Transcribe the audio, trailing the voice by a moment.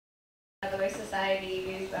society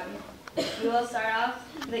views them. We will start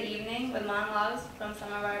off the evening with monologues from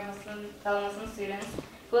some of our fellow Muslim students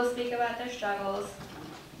who will speak about their struggles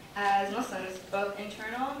as Muslims, both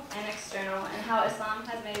internal and external, and how Islam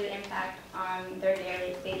has made an impact on their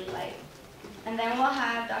daily life. And then we'll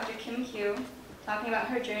have Dr. Kim Kyu talking about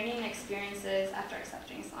her journey and experiences after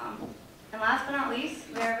accepting Islam. And last but not least,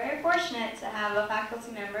 we are very fortunate to have a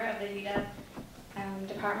faculty member of the UW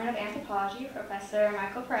Department of Anthropology, Professor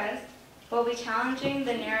Michael Perez, who will be challenging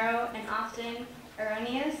the narrow and often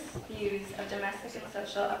erroneous views of domestic and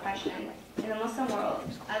social oppression in the Muslim world,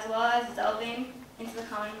 as well as delving into the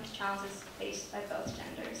common challenges faced by both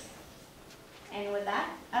genders. And with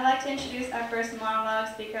that, I'd like to introduce our first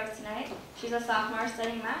monologue speaker of tonight. She's a sophomore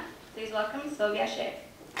studying math. Please welcome Sylvia Sheikh.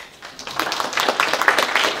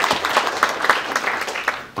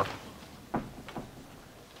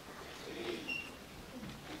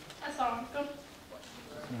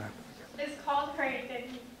 Is called her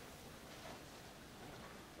identity.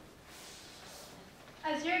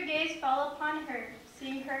 As your gaze fell upon her,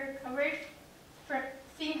 seeing her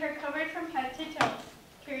covered from head to toe,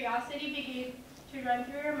 curiosity began to run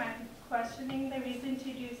through her mind, questioning the reason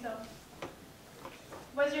to do so.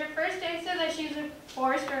 Was your first answer that she's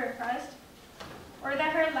forced or oppressed, or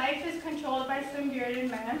that her life is controlled by some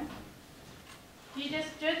bearded man? You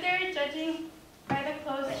just stood there judging by the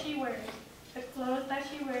clothes she wears. The clothes that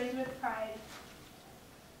she wears with pride.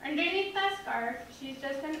 Underneath that scarf, she's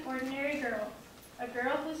just an ordinary girl, a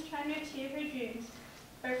girl who's trying to achieve her dreams,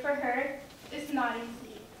 but for her, it's not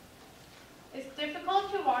easy. It's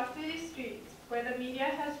difficult to walk through these streets where the media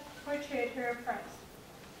has portrayed her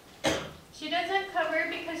oppressed. She doesn't cover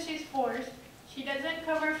because she's forced. She doesn't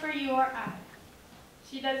cover for you or I.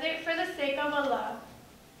 She does it for the sake of Allah.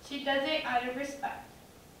 She does it out of respect.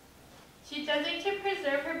 She does it to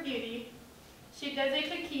preserve her beauty. She does it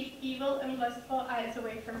to keep evil and lustful eyes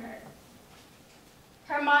away from her.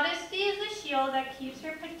 Her modesty is a shield that keeps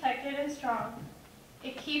her protected and strong.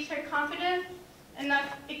 It keeps her confidence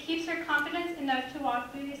enough to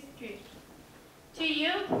walk through the streets. To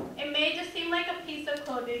you, it may just seem like a piece of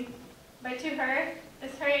clothing, but to her,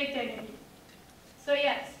 it's her identity. So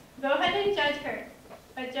yes, go ahead and judge her,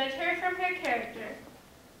 but judge her from her character.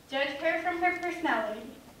 Judge her from her personality.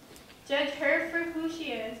 Judge her for who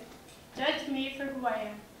she is. Judge me for who I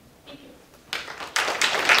am. Thank you.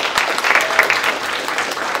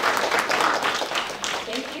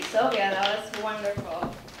 Thank you, Sylvia. That was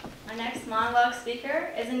wonderful. Our next monologue speaker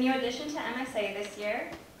is a new addition to MSA this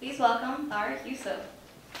year. Please welcome Tariq Yusuf.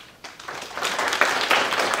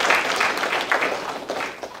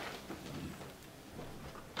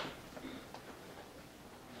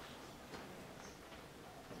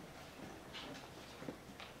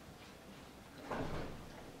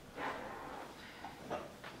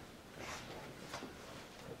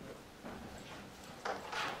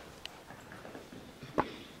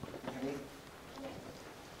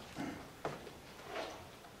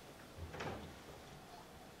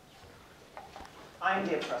 I am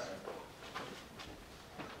the oppressor.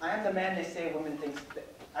 I am the man they say women thinks.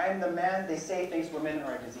 I am the man they say thinks women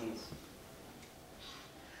are a disease.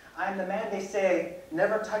 I am the man they say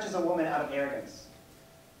never touches a woman out of arrogance.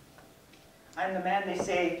 I am the man they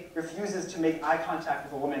say refuses to make eye contact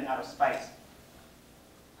with a woman out of spite.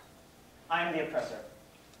 I am the oppressor.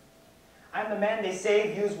 I am the man they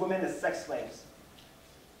say views women as sex slaves.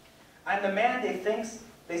 I am the man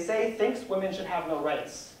they say thinks women should have no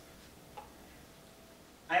rights.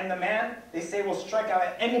 I am the man they say will strike out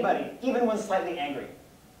at anybody, even when slightly angry.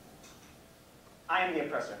 I am the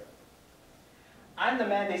oppressor. I am the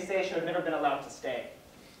man they say should have never been allowed to stay.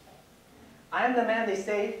 I am the man they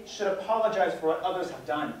say should apologize for what others have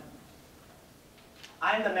done.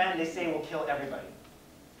 I am the man they say will kill everybody.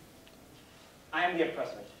 I am the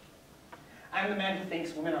oppressor. I am the man who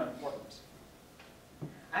thinks women are important.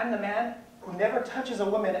 I am the man who never touches a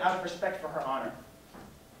woman out of respect for her honor.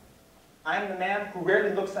 I am the man who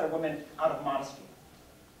rarely looks at a woman out of modesty.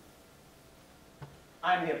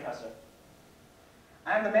 I am the oppressor.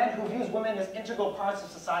 I am the man who views women as integral parts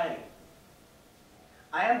of society.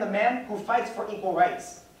 I am the man who fights for equal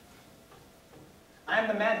rights. I am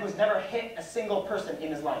the man who has never hit a single person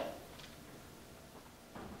in his life.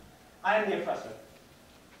 I am the oppressor.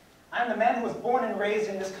 I am the man who was born and raised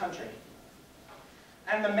in this country.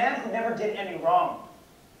 I am the man who never did any wrong.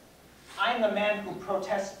 I am the man who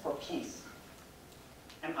protests for peace.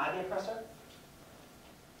 Am I the oppressor?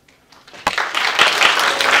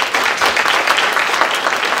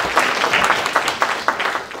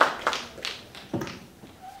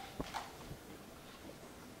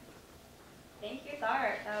 Thank you,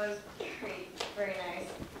 Tariq. That was very, very nice.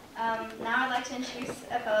 Now I'd like to introduce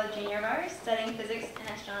a fellow junior of ours studying physics and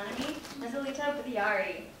astronomy, Ms. Alita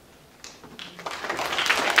Budiari.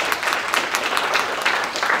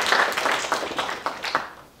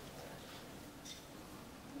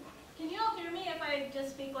 Can you all hear me if I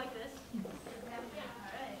just speak like this?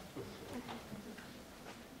 Alright.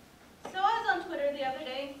 So I was on Twitter the other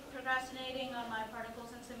day, procrastinating on my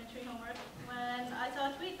particles and symmetry homework, when I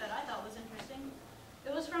saw a tweet that I thought was interesting.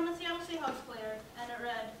 It was from a Seattle Seahawks player, and it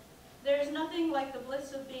read, "There is nothing like the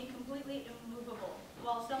bliss of being completely immovable,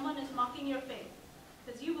 while someone is mocking your faith,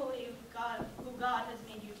 because you believe who God has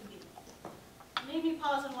made you to be." It made me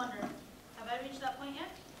pause and wonder, have I reached that point yet?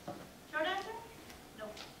 Short answer? No.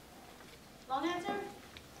 Long answer?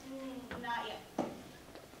 Not yet.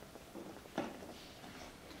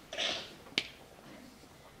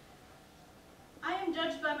 I am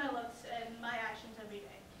judged by my looks and my actions every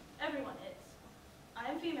day. Everyone is. I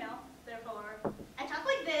am female, therefore I talk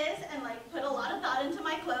like this and put a lot of thought into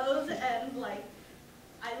my clothes and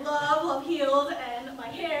I love heels and my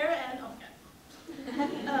hair and okay.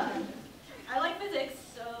 I like physics,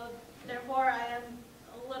 so therefore I am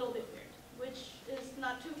a little bit weird, which is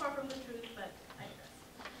not too far from the truth, but I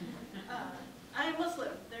digress. I am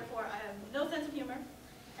Muslim, therefore I have no sense of humor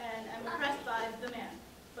and am impressed by the man.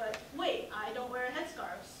 But wait, I don't wear a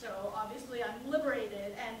headscarf, so obviously I'm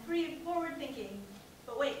liberated and free, forward-thinking.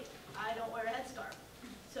 But wait, I don't wear a headscarf,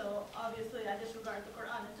 so obviously I disregard the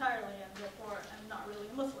Quran entirely, and therefore I'm not really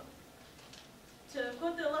a Muslim. To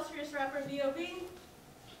quote the illustrious rapper B.O.B.,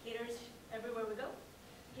 haters everywhere we go,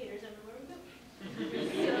 haters everywhere we go.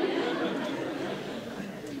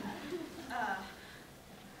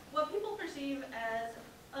 What people perceive as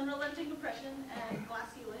unrelenting oppression and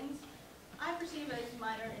glass ceilings, I perceive as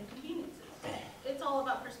minor inconveniences. It's all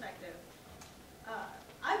about perspective.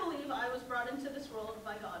 I believe I was brought into this world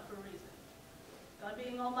by God for a reason. God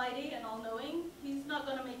being almighty and all-knowing, he's not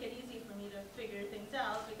going to make it easy for me to figure things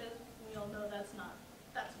out because we all know that's no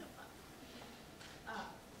fun.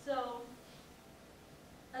 So,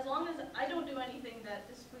 as long as I don't do anything that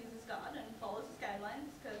displeases God and follows his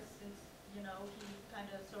guidelines, because since, he kind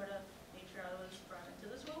of sort of made sure I was brought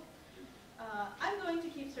into this world, I'm going to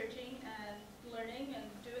keep searching and learning and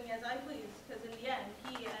doing as I please, because in the end,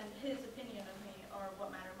 he and his opinion of me are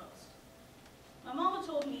what matter most. My mama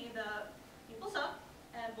told me that people suck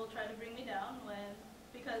and will try to bring me down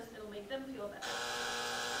because it'll make them feel better.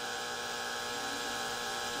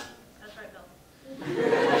 That's right, Bill.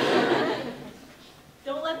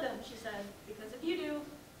 Don't let them, she said, because if you do,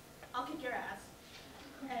 I'll kick your ass.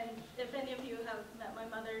 And if any of you have met my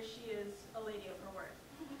mother, she is a lady of her word.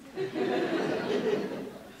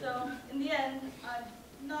 So, in the end, I'm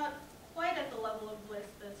not quite at the level of bliss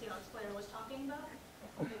the Seahawks player was talking about,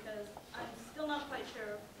 because I'm still not quite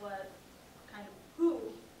sure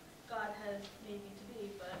who God has made me to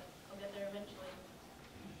be, but I'll get there eventually.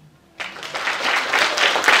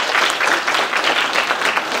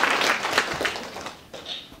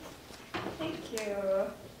 Thank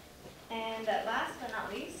you. And last but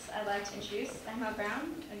not least, I'd like to introduce Emma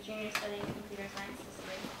Brown, a junior studying computer science this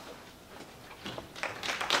year.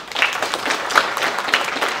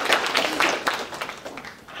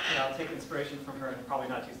 Yeah, I'll take inspiration from her and probably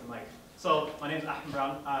not use the mic. So, my name is Ahmed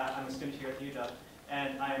Brown. I'm a student here at UW,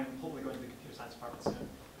 and I'm hopefully going to the computer science department soon.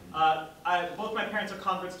 Both my parents are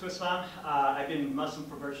converts to Islam. I've been Muslim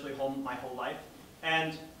for virtually my whole life.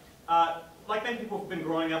 And like many people who've been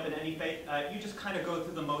growing up in any faith, you just kind of go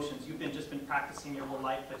through the motions. You've just been practicing your whole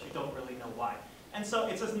life, but you don't really know why. And so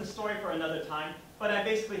it's in the story for another time, but I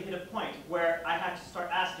basically hit a point where I had to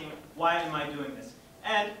start asking, why am I doing this?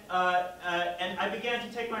 And I began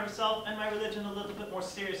to take myself and my religion a little bit more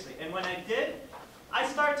seriously. And when I did, I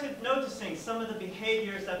started noticing some of the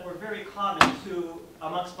behaviors that were very common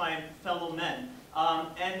amongst my fellow men.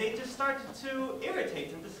 And they just started to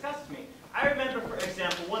irritate and disgust me. I remember, for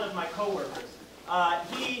example, one of my coworkers.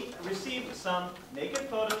 He received some naked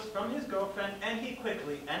photos from his girlfriend, and he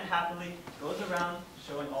quickly and happily goes around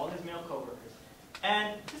showing all his male coworkers.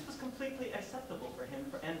 And this was completely acceptable for him,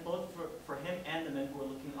 both for him and the men who were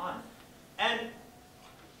looking on. And,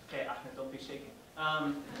 okay, Ahmed, don't be shaking.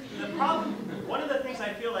 The problem, one of the things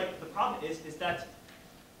I feel like the problem is that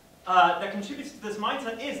that contributes to this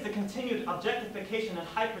mindset is the continued objectification and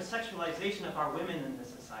hypersexualization of our women in this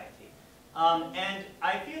society. And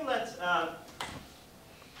I feel that,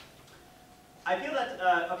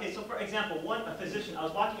 okay, so for example, a physician, I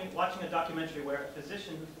was watching a documentary where a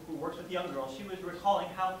physician who works with young girls, she was recalling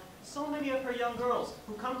how so many of her young girls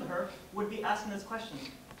who come to her would be asking this question,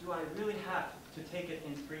 do I really have to take it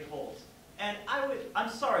in 3 holes? And I'm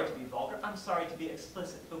sorry to be vulgar, I'm sorry to be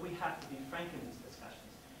explicit, but we have to be frank in these discussions.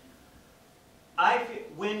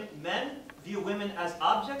 when men view women as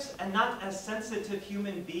objects and not as sensitive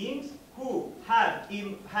human beings who have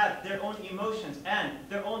their own emotions and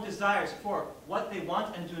their own desires for what they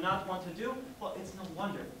want and do not want to do, well, it's no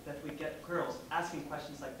wonder that we get girls asking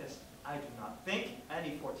questions like this. I do not think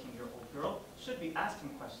any 14-year-old girl should be asking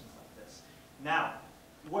questions like this. Now,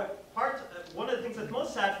 one of the things that's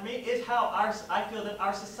most sad for me is how I feel that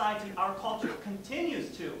our society, our culture,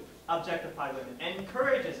 continues to objectify women and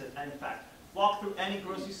encourages it, in fact. Walk through any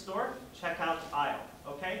grocery store, check out the aisle,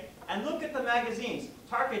 okay? And look at the magazines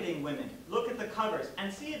targeting women. Look at the covers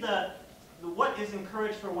and see what is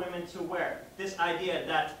encouraged for women to wear. This idea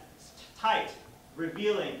that tight,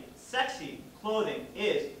 revealing, sexy clothing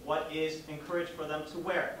is what is encouraged for them to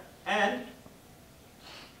wear. And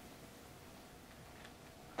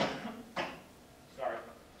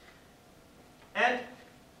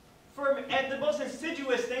And the most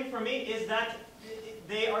insidious thing for me is that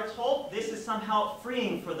they are told this is somehow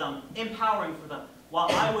freeing for them, empowering for them, while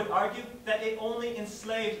I would argue that it only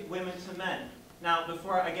enslaved women to men. Now,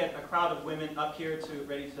 before I get a crowd of women up here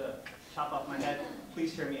ready to chop off my head,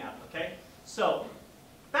 please hear me out, okay? So,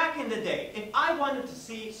 back in the day, if I wanted to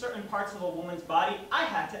see certain parts of a woman's body, I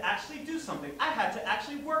had to actually do something. I had to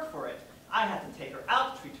actually work for it. I had to take her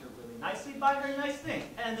out, treat her really nicely, buy her a nice thing,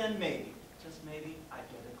 and then maybe, just maybe, I'd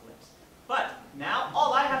get a glimpse. But now,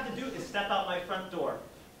 all I have to do is step out my front door.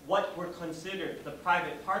 What were considered the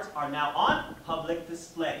private parts are now on public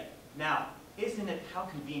display. Now, isn't it how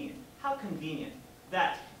convenient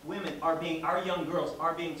that our young girls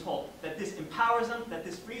are being told that this empowers them, that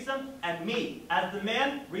this frees them, and me, as the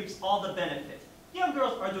man, reaps all the benefit. Young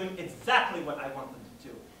girls are doing exactly what I want them to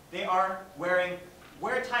do. They are wear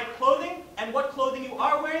tight clothing, and what clothing you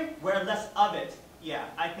are wearing, wear less of it. Yeah,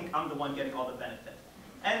 I think I'm the one getting all the benefit.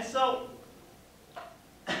 And so,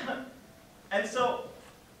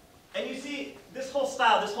 and you see, this whole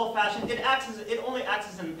style, this whole fashion, it only acts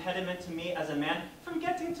as an impediment to me as a man from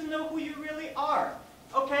getting to know who you really are.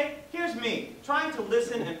 Okay, here's me, trying to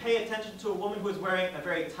listen and pay attention to a woman who is wearing a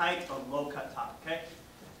very tight or low-cut top, okay?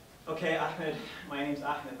 Okay, Ahmed, my name's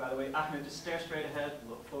Ahmed, by the way. Ahmed, just stare straight ahead,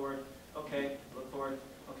 look forward, okay, look forward,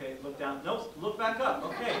 okay, look down, nope, look back up,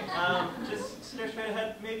 okay, just stare straight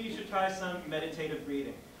ahead. Maybe you should try some meditative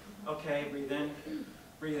breathing. Okay, breathe in,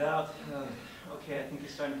 breathe out. Okay, I think you're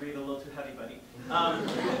starting to breathe a little too heavy, buddy.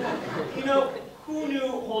 You know, who knew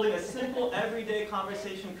holding a simple, everyday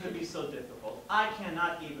conversation could be so difficult? I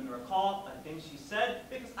cannot even recall a thing she said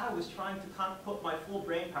because I was trying to put my full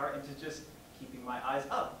brain power into just keeping my eyes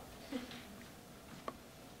up.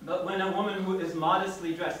 But when a woman who is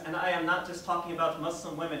modestly dressed, and I am not just talking about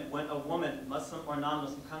Muslim women, when a woman, Muslim or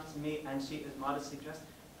non-Muslim, comes to me and she is modestly dressed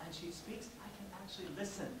and she speaks, I can actually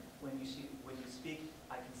listen. When you speak, when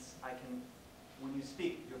you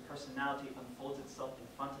speak, your personality unfolds itself in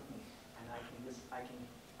front of me, and I can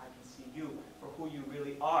see you for who you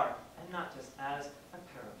really are, and not just as a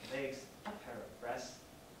pair of legs, a pair of breasts.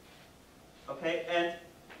 Okay, and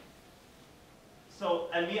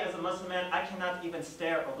me as a Muslim man, I cannot even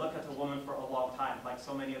stare or look at a woman for a long time, like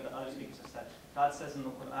so many of the other speakers have said. God says in the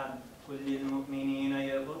Quran, قُلْ لِلْمُؤْمِنِينَ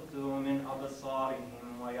يَغُضُّوا مِنْ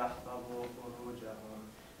أَبْصَارِهِمْ وَيَحْفَظُوا فُرُوجَهُمْ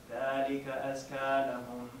ذَلِكَ أَزْكَى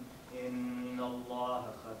لَهُمْ إِنَّ اللَّهَ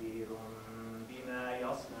خَبِيرٌ بِمَا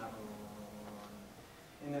يَصْنَعُونَ.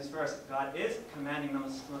 In this verse, God is commanding the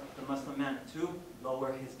Muslim man to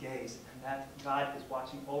lower his gaze, and that God is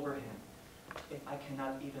watching over him. If I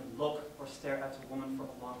cannot even look or stare at a woman for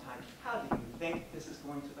a long time, how do you think this is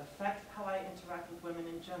going to affect how I interact with women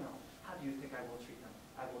in general? How do you think I will treat them?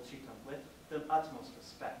 I will treat them with the utmost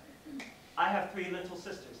respect. I have 3 little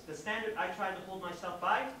sisters. The standard I try to hold myself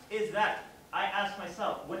by is that I ask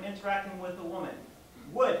myself, when interacting with a woman,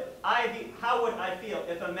 how would I feel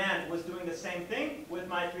if a man was doing the same thing with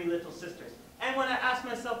my 3 little sisters? And when I ask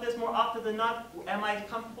myself this more often than not, am I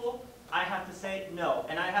comfortable? I have to say no,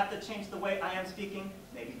 and I have to change the way I am speaking,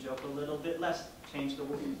 maybe joke a little bit less, change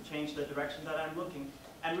the direction that I'm looking.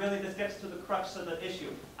 And really this gets to the crux of the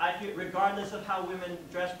issue. I feel regardless of how women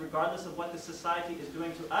dress, regardless of what the society is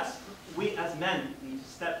doing to us, we as men need to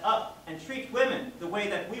step up and treat women the way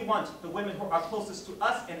that we want the women who are closest to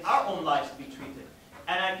us in our own lives to be treated.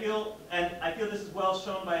 And I feel this is well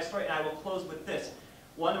shown by a story, and I will close with this.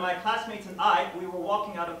 One of my classmates and we were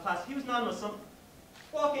walking out of class. He was non-Muslim,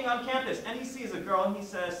 walking on campus, and he sees a girl, and he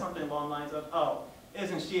says something along the lines of, "Oh,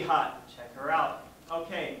 isn't she hot? Check her out."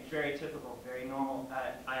 Okay, very typical, very normal.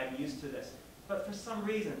 I am used to this. But for some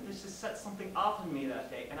reason, this just set something off in me that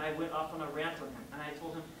day, and I went off on a rant with him, and I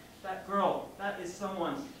told him, that girl, that is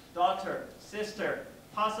someone's daughter, sister,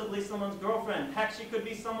 possibly someone's girlfriend. Heck, she could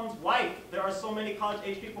be someone's wife. There are so many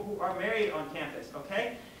college-age people who are married on campus,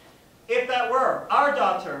 okay? If that were our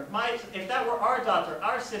daughter,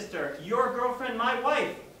 our sister, your girlfriend, my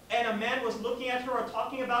wife, and a man was looking at her or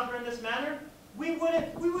talking about her in this manner, we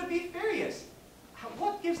would be furious.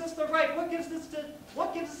 What gives us the right? What gives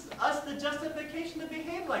us the justification to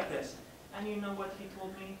behave like this? And you know what he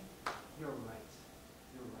told me? You're right.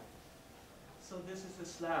 You're right. So this is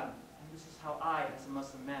Islam, and this is how I, as a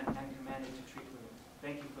Muslim man, am commanded to treat women.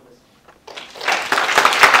 Thank you for listening.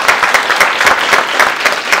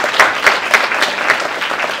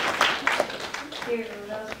 Thank you.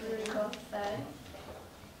 That was really well said.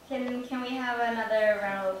 Can we have another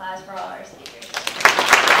round of applause for all our speakers?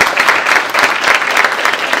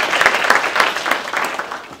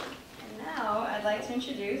 And now I'd like to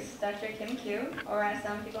introduce Dr. Kim Kyu, or as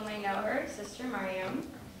some people may know her, Sister Mariam.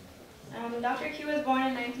 Dr. Kyu was born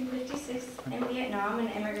in 1956 in Vietnam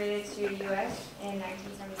and immigrated to the U.S. in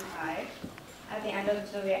 1975 at the end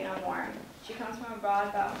of the Vietnam War. She comes from a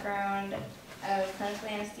broad background of clinical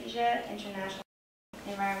anesthesia, international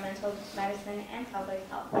environmental medicine, and public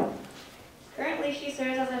health. Currently, she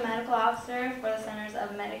serves as a medical officer for the Centers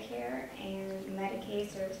of Medicare and Medicaid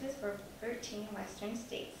Services for 13 Western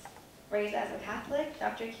states. Raised as a Catholic,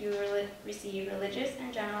 Dr. Kyu received religious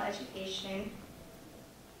and general education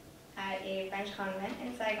at a French convent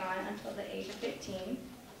in Saigon until the age of 15.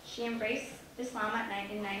 She embraced Islam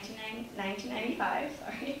in 1995,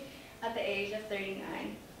 at the age of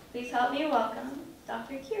 39. Please help me welcome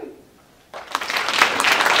Dr. Kyu.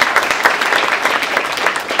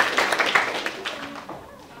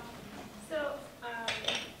 So,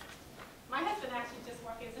 my husband actually just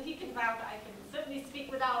walked in, so he can vouch that I can certainly speak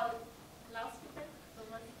without a loudspeaker.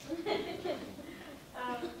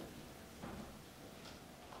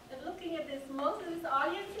 And looking at this, most of this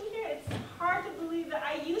audience in here, it's hard to believe that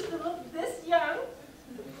I used to look this young.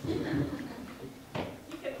 You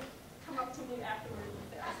can come up to me afterwards and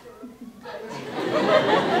say, I still look good.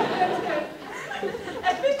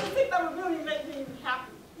 At 56, that would really make me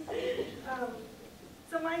happy.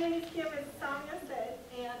 So my name is Kim, as Sonia said,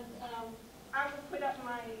 and I will put up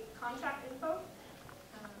my contact info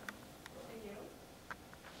for you.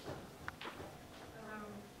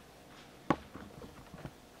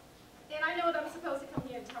 And I know that I'm supposed to come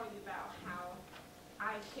here and tell you about how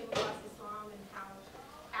I came across Islam and how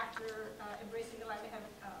after embracing the life it has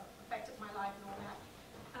affected my life and all that.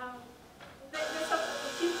 There's a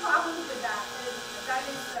few problems with that, and that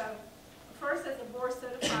is first, as a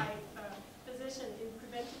board-certified physician in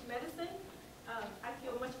preventive medicine, I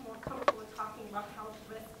feel much more comfortable talking about health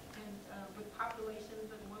risk and with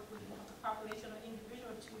populations and work with the population or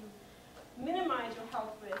individual to minimize your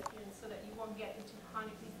health risk, and so that you won't get into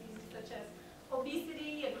chronic diseases such as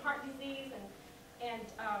obesity and heart disease and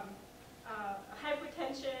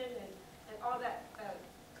hypertension and all that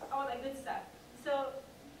good stuff. So,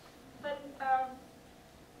 but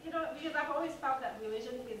you know, because I've always felt that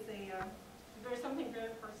religion is something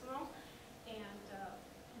very personal, and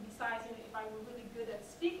besides, you know, if I were really good at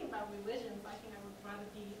speaking about religions, I think I would rather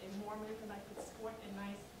be a Mormon, and I could sport a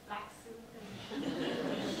nice black suit and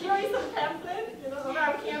carry some pamphlets, you know,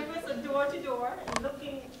 around campus or door to door, and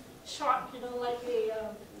looking sharp, you know, like a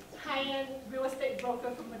high-end real estate broker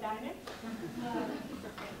from Medina.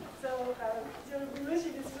 So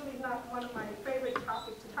religion is really not one of my favorite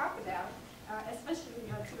topics to talk about, especially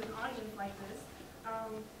to an audience like this.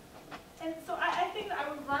 And so I think that I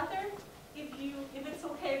would rather, if it's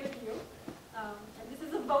okay with you, and this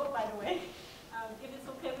is a vote, by the way, if it's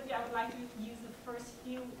okay with you, I would like to use the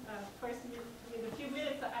few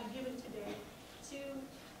minutes that I'm given today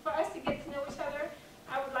for us to get to know each other.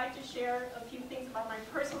 I would like to share a few things about my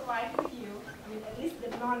personal life with you. I mean, at least the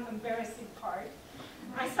non-embarrassing part.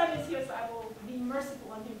 My son is here, so I will be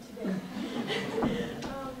merciful on him today.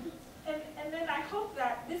 And then I hope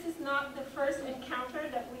that this is not the first encounter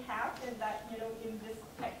that we have, and that, you know, in this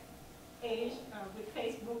tech age with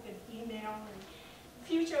Facebook and email and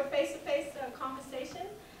future face-to-face conversation,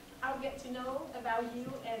 I'll get to know about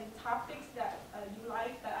you and topics that you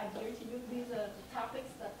like, that are dear to you. These are the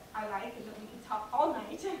topics that I like, and that we can talk all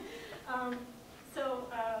night. So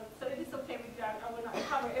if it's okay with you, I will not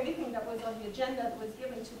cover everything that was on the agenda that was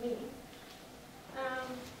given to me.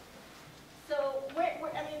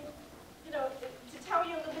 I mean, you know, to tell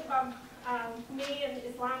you a little bit about me and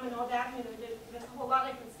Islam and all that, you know, there's a whole lot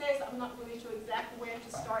I can say, so I'm not really sure exactly where to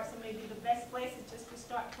start. So maybe the best place is just to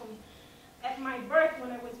start from at my birth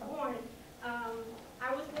when I was born.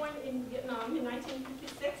 I was born in Vietnam in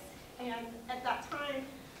 1956, and at that time,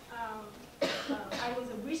 I was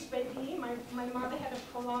a breech baby. My mother had a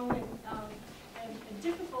prolonged and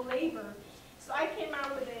labor. So I came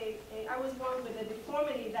out with I was born with a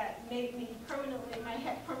deformity that made me permanently, my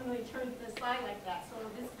head permanently turned to the side like that. So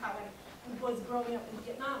this is how I was growing up in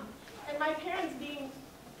Vietnam. And my parents being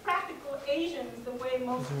practical Asians, the way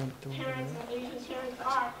most parents and Asian parents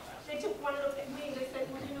are, they took one look at me and they said,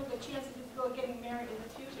 well, you know, the chance of this girl getting married in the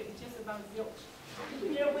future is just about zilch.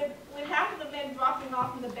 You know, with half of the men dropping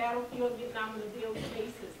off in the battlefield of Vietnam on a daily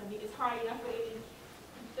basis, I mean, it's hard enough for any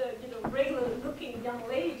regular-looking young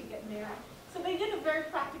lady to get married. So they did a very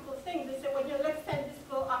practical thing. They said, well, you know, let's send this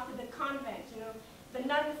girl off to the convent. You know, the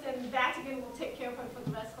nuns and Vatican will take care of her for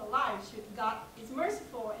the rest of her life. God is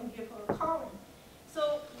merciful and give her a calling.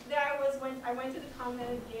 So there I was when I went to the convent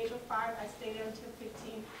at the age of 5. I stayed there until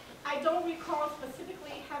 15. I don't recall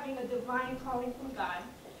specifically having a divine calling from God.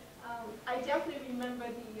 I definitely remember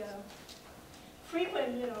the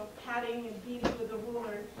frequent, you know, patting and beating with the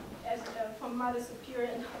ruler as from Mother Superior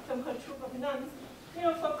and from her troop of nuns. You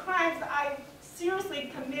know, for crimes that I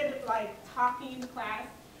seriously committed, like talking in class,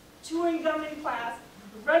 chewing gum in class,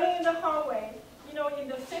 running in the hallway. You know, in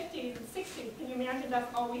the 50s and 60s, can you imagine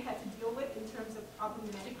that's all we had to deal with in terms of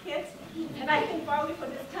problematic kids? And I think probably for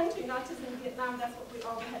this country, not just in Vietnam, that's what we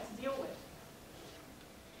all had to deal with.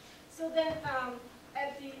 So then,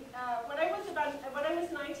 when I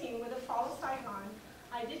was 19, with the fall of Saigon,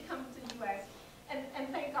 I did come to the U.S. And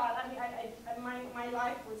thank God, I mean, my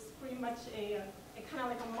life was pretty much a kind of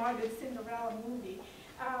like a Margaret Cinderella movie.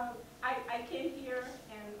 I came here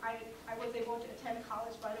and I was able to attend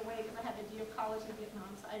college right away because I had a year of college in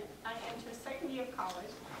Vietnam. So I entered second year of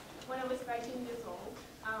college when I was 19 years old.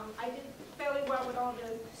 I did fairly well with all the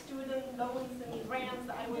student loans and grants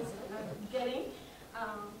that I was getting.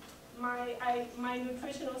 My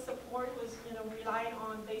nutritional support was, you know, relying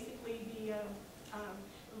on basically the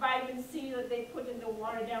vitamin C that they put in the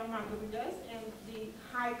watered down margaritas and the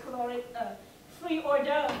high caloric free hors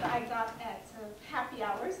d'oeuvres that I got at happy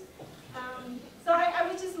hours. So I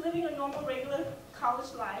was just living a normal, regular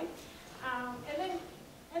college life.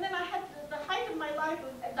 And then I had the height of my life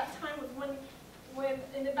was, at that time was when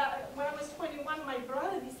I was 21, my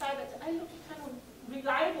brother decided that I looked kind of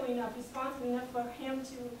reliable enough, responsible enough for him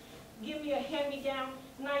to give me a hand-me-down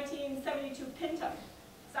 1972 Pinto.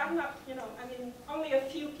 So I'm not, you know, I mean, only a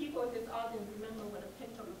few people in this audience remember what a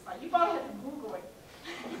Pinto looks like. You probably have to Google it.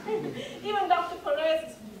 Even Dr. Perez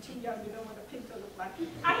is too young to know what a Pinto looks like.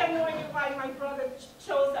 I have no idea why my brother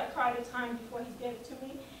chose that car at a time before he gave it to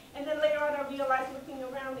me. And then later on I realized looking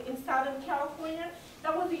around in Southern California,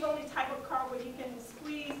 that was the only type of car where you can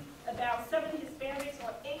squeeze about 7 Hispanics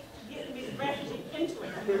or 8 Vietnamese refugees into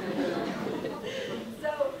it.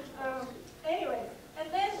 So anyway, and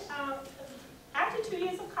then after 2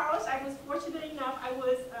 years of college, I was fortunate enough, I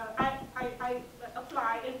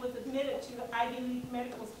applied and was admitted to the Ivy League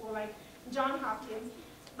medical school like Johns Hopkins.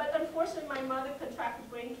 But unfortunately, my mother contracted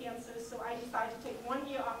brain cancer, so I decided to take 1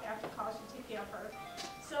 year off after college to take care of her.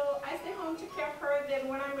 So I stayed home, took care of her. Then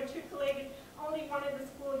when I matriculated, only one of the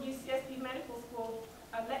school, UCSB Medical School,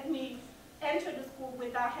 let me enter the school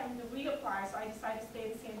without having to reapply, so I decided to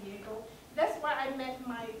stay in San Diego. That's where I met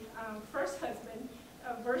my first husband,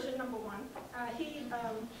 version number 1.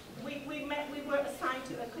 We were assigned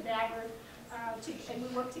to a cadaver, and we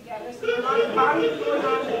worked together, so a lot of bonding going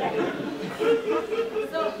on there.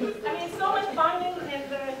 So, I mean, so much bonding and,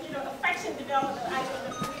 you know, affection developed that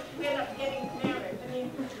we ended up getting married. I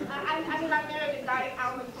mean, I married a guy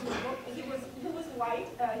out from the book. He was white.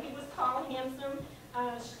 He was tall, handsome,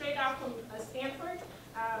 straight out from Stanford.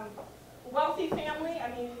 Wealthy family. I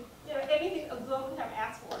mean, you know, anything a girl would have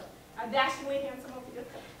asked for. Dashingly handsome over here.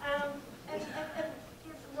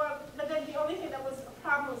 But then the only thing that was a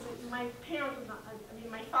problem was that my parents was not,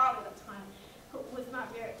 my father at the time was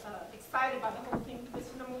not very excited about the whole thing because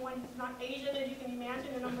number 1, he's not Asian as you can imagine,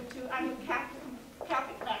 and number 2, I'm a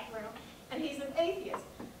Catholic background, and he's an atheist.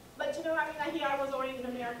 But you know, I mean, here I was already in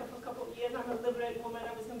America for a couple of years. I'm a liberated woman.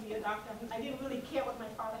 I was going to be a doctor. I didn't really care what my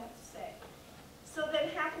father had to say. So then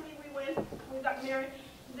happily we got married.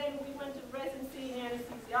 Then we went to residency in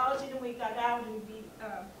anesthesiology, then we got out and we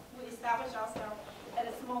established ourselves at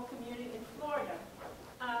a small community in Florida.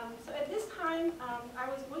 So at this time, I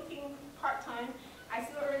was working part-time. I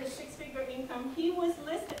still earned a 6-figure income. He was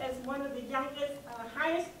listed as one of the youngest,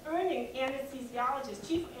 highest earning anesthesiologists,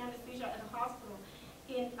 chief of anesthesia at a hospital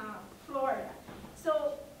in Florida.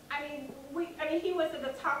 So, I mean, he was at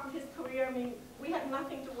the top of his career. I mean, we had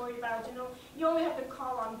nothing to worry about, you know. You only have to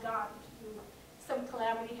call on God if some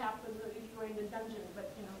calamity happens or if you were in the dungeon.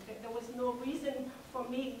 But, you know, there was no reason for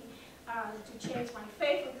me to change my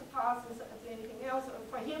faith or Catholicism or anything else, or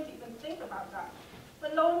for him to even think about that.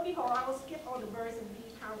 But lo and behold, I will skip all the birds and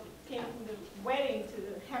bees, how it came from the wedding to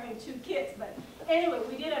the having 2 kids, but anyway,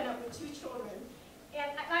 we did end up with 2 children.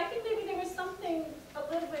 And I think maybe there was something a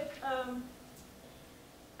little bit,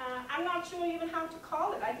 I'm not sure even how to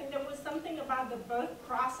call it. I think there was something about the birth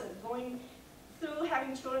process, going through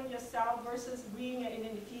having children yourself versus reading it in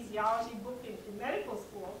a physiology book in medical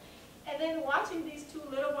school. And then watching these 2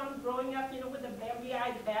 little ones growing up, you know, with the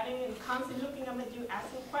baby-eyed batting and constantly looking up at you,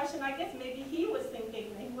 asking questions. I guess maybe he was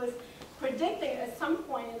thinking, he was predicting at some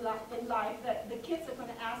point in life that the kids are going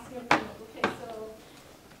to ask him, you know, okay, so,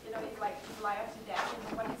 you know, it's like, is life to death,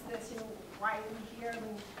 and what is this, you know, why are we here, and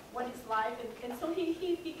what is life? And so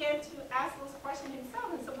he began to ask those questions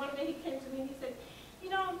himself. And so one day he came to me and he said, you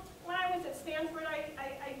know, when I was at Stanford,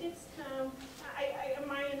 I did, I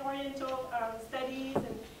minored in Oriental studies,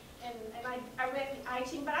 and I read the I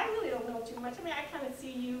Ching, but I really don't know too much. I mean, I kind of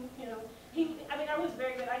see you, you know. I mean, I was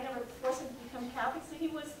very good. I never forced him to become Catholic, so he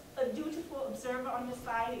was a dutiful observer on the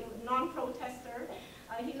side, a non-protester.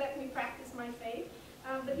 He let me practice my faith.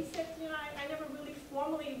 But he said, you know, I never really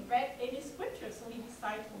formally read any scripture, so he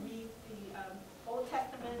decided to read the Old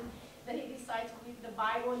Testament, then he decided to read the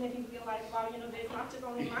Bible, and then he realized, wow, you know, there's not just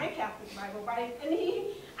only my Catholic Bible, but I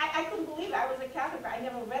couldn't believe it. I was a Catholic, but I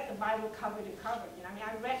never read the Bible cover to cover. You know, I mean,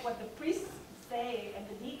 I read what the priests say and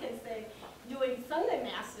the deacons say during Sunday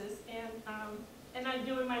masses, and I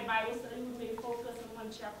doing my Bible study, we may focus on one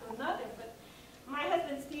chapter or another. But my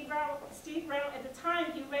husband, Steve Brown, at the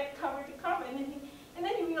time, he read cover to cover, and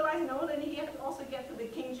then he realized, no, then he had to also get to the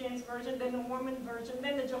King James Version, then the Mormon version,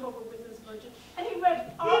 then the Jehovah's Witness version, and he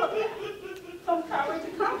read all of that from cover to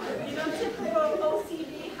cover. You know, typical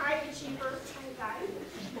OCD, high achiever kind of guy.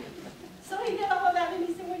 So he did all of that, and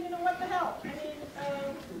he said, well, you know, what the hell? I mean,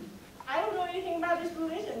 I don't know anything about this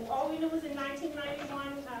religion. All we knew was in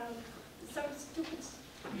 1991, some stupid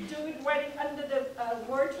dude went under the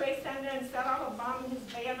World Trade Center and set off a bomb in his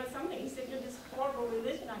van or something. He said, you're this horrible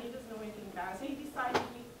religion. Now, he doesn't know anything about it. So he decided to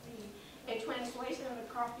read a translation of a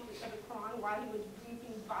copy of the Quran while he was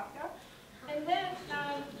drinking vodka. And then,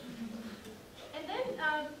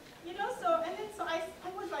 you know, so I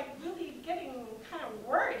was like really getting kind of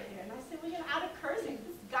worried here. And I said, well, you know, out of cursing,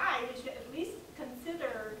 this guy, you should at least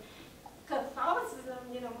consider Catholicism,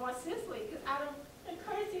 you know, more seriously. Because out of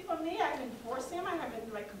courtesy for me, I haven't forced him, I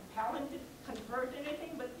haven't like compelled him to convert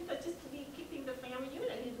anything, but you know, just to be keeping the family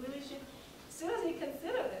unit, he really should seriously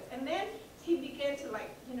consider this. And then he began to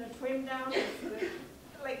like, you know, trim down,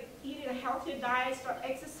 like eating a healthier diet, start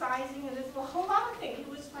exercising, and there's a whole lot of things he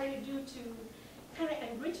was trying to do to kind of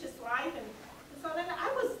enrich his life. And so then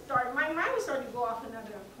my mind was starting to go off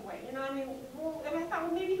another way, you know, I mean, and I thought,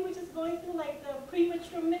 well, maybe he was just going through like the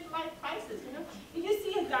premature midlife crisis, you know. You just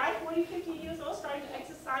see a guy, 40, 50 years old, starting to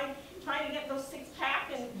exercise, trying to get those 6-pack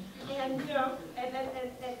and you know, and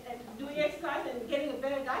doing exercise and getting a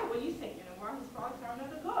better diet. What do you think? You know, well, he's probably found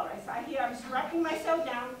another girl, right? So I'm strapping myself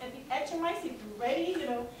down at the edge of my seat, ready, you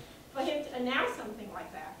know, for him to announce something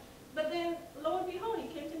like that. But then, lo and behold, he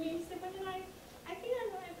came to me and he said, well, you know, I think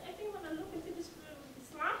I'm going to look into this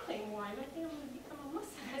Islam thing more. I think I'm going to become a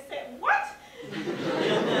Muslim. I said, what?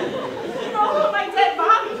 You know, over my dead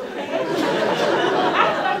body, okay? I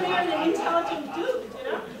thought I married an intelligent dude, you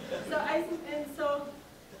know? So I said,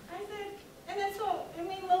 and then so, I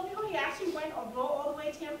mean, lo and behold, he actually went all the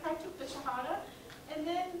way to Tampa, took the Shahada, and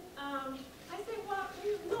then I said, well,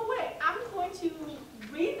 no way. I'm going to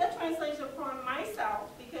read the translation of Quran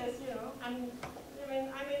myself because, you know, I'm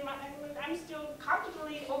still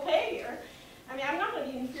comfortably okay here. I mean, I'm not going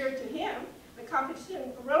to be inferior to him. The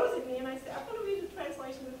competition arose in me, and I said, I'm going to read the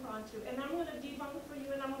translation of the Quran too, and I'm going to debunk it for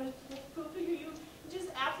you, and I'm going to prove to you just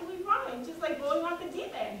absolutely wrong, just like going off the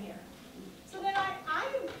deep end here. So then I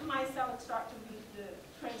myself start to read the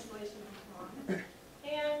translation of the Quran,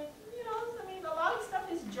 and you know, I mean, a lot of stuff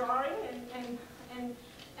is jarring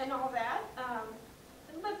and all that.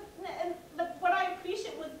 But what I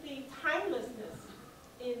appreciate was the timelessness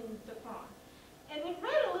in the Quran. And it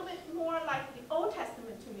read a little bit more like the Old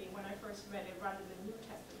Testament to me when I first read it rather than New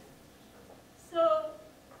Testament. So,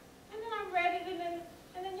 and then I read it,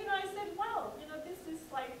 and then you know, I said, wow, you know, this is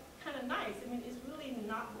like kind of nice. I mean, it's really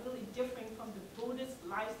not really different from the Buddhist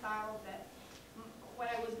lifestyle that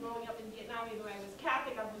when I was growing up in Vietnam, even when I was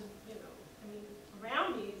Catholic, I was, you know, I mean,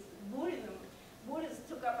 around me is Buddhism. Buddhists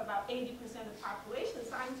took up about 80% of the population,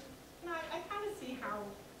 so I kind of see how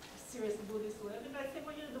serious the Buddhists live. And I say,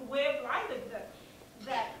 well, you know, the way of life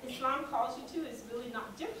that Islam calls you to is really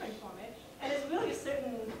not different from it, and it's really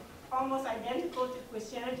certain almost identical to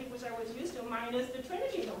Christianity, which I was used to, minus the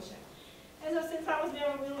Trinity notion. And so since I was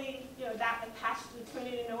never really, you know, that attached to the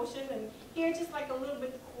Trinity notion, and here just like a little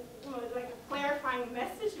bit, you know, like a clarifying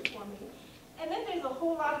message for me. And then there's a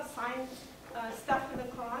whole lot of science stuff in the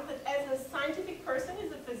Quran, but as a scientific person,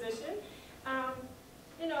 as a physician,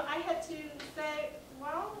 you know, I had to say,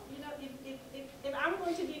 well, you know, if I'm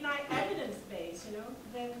going to deny evidence-based, you know,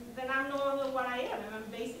 then I'm no longer what I am, and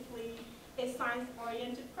I'm basically a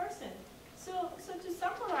science-oriented person. So to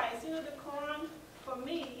summarize, you know, the Quran for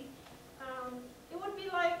me, it would be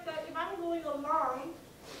like that if I'm going along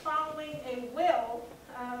following a will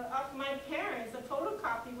of my parents, a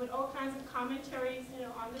photocopy with all kinds of commentaries, you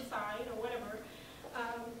know, on the side or whatever.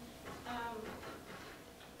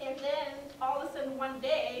 And then all of a sudden one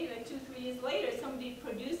day, like 2-3 years later, somebody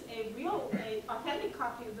produced a authentic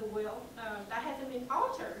copy of the will that hasn't been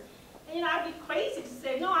altered. And you know, I'd be crazy to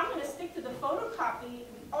say, no, I'm going to stick to the photocopy,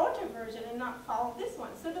 the altered version, and not follow this one.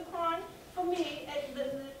 So the Quran, for me,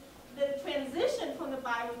 the transition from the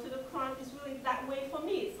Bible to the Quran is really that way for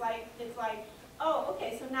me. It's like, oh,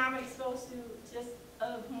 okay, so now I'm exposed to just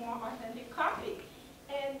a more authentic copy.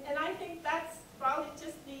 And I think that's probably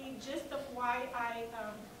just the gist of why I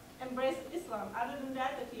embrace Islam. Other than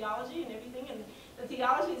that, the theology and everything, and the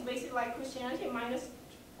theology is basically like Christianity minus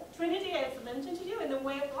Trinity, as I mentioned to you, and the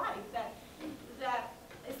way of life that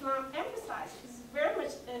Islam emphasizes very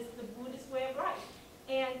much as the Buddhist way of life.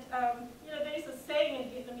 And you know, there's a saying in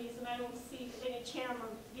Vietnamese, and I don't see any charm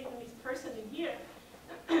of Vietnamese person in here.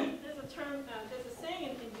 There's a term, there's a saying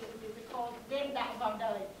in Vietnamese called "đem đạo vào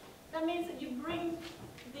đời." That means that you bring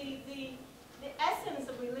the essence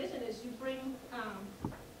of religion is you bring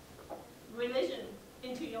religion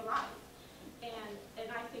into your life, and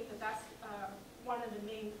I think that that's one of the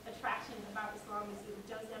main attractions about Islam is it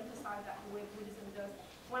does emphasize that the way Buddhism does.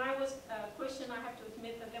 When I was Christian, I have to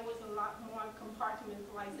admit that there was a lot more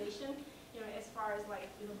compartmentalization, you know, as far as like,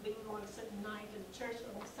 you know, being on a certain night in church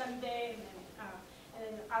on Sunday, and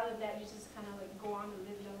then out of that, you just kind of like go on and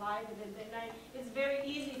live your life. And then it's very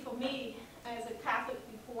easy for me as a Catholic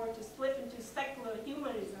before to slip into secular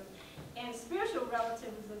humanism and spiritual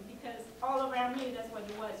relativism, because all around me, that's what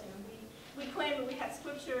it was. You know, we claim that we had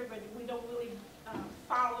scripture, but we don't really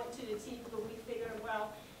follow it to the T, but we figure,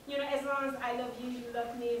 well, you know, as long as I love you, you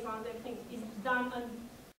love me, as long as everything is done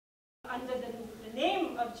under the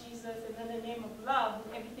name of Jesus and then the name of love,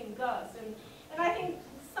 everything goes. And I think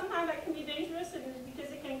sometimes that can be dangerous, and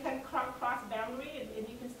because it can kind of cross boundary, and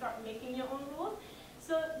you can start making your own rules.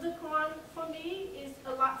 So the Quran, for me, is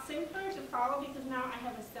a lot simpler to follow because now I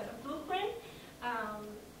have a set of blueprint.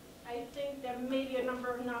 I think there may be a number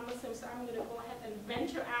of non-Muslims, so I'm going to go ahead and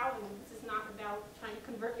venture out, and this is not about trying to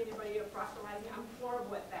convert anybody or proselytizing. I'm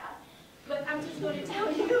horrible at that. But I'm just going to tell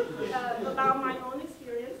you about my own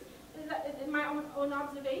experience and my own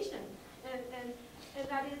observation. And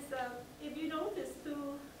that is, if you notice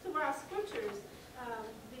through our scriptures,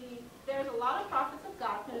 there's a lot of prophets of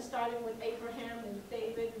God, kind of starting with Abraham and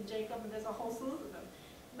David and Jacob, and there's a whole slew of them.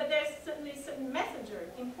 But there's certainly a certain messenger,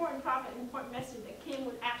 important prophet, important messenger that came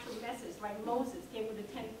with actual message, like Moses came with the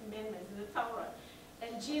 10 Commandments and the Torah.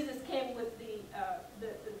 And Jesus came with the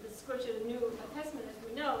scripture, the New Testament, as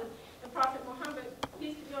we know. And the Prophet Muhammad,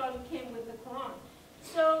 peace be upon him, came with the Quran.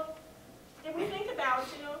 So if we think about,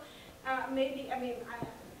 you know, maybe, I mean,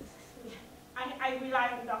 I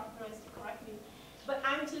rely on Dr. Perez to correct me, but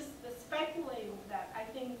I'm just speculating that I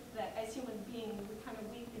think that as human beings, we kind of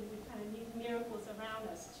weak and we kind of need miracles around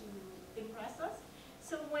us to impress us.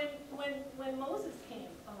 So when Moses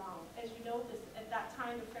came along, as you notice, at that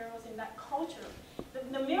time the pharaohs in that culture,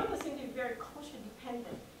 the miracles seem to be very culture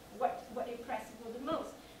dependent. What impressed people the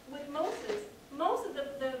most? With Moses, most of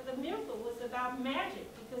the miracle was about magic,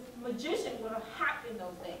 because magicians were hot in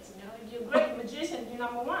those days. You know, if you're a great magician, you're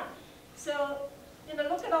number one. So, you know,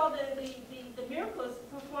 look at all the miracles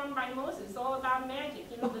performed by Moses. It's all about magic.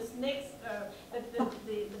 You know, the snakes,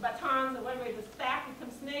 the batons, or whatever, the staff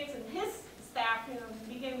becomes snakes, and his staff, you know,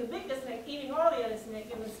 became the biggest snake, eating all the other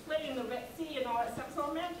snakes, and splitting the Red Sea and all that stuff. It's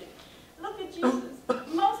all magic. Look at Jesus.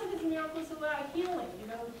 Most of his miracles were about healing. You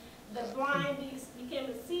know, the blind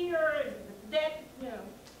became a seer, and the dead, you know,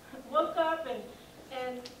 woke up.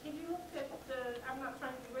 And if you look at I'm not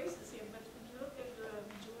trying to be racist here, but if you look at the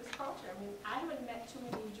Jewish culture, I mean, I haven't met too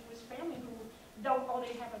many Jewish families who don't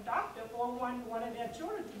already have a doctor or want one of their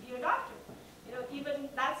children to be a doctor. You know, even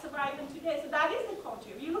that's surviving today. So that is the culture.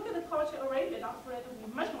 If you look at the culture of Arabia, Dr. Perez will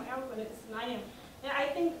be much more eloquent than I am. And I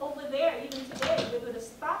think over there, even today, with the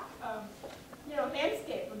stock, you know,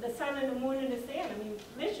 landscape of the sun and the moon and the sand, I mean,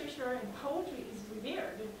 literature and poetry is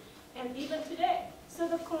revered, and even today. So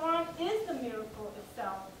the Quran is the miracle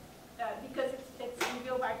itself, because it's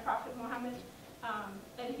revealed by Prophet Muhammad,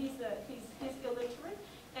 and he's illiterate.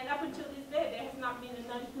 And up until this day, there has not been a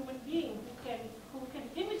non-human being who can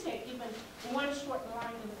imitate even one short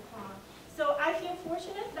line in the Quran. So I feel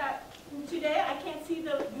fortunate that today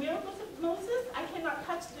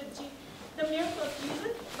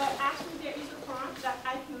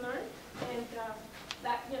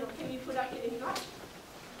that can be productive in your life.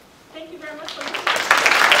 Thank you very much for listening.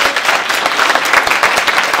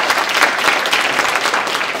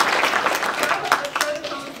 Further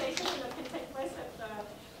conversation can take place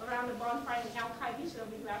around the bonfire in Al-Qaeda. She'll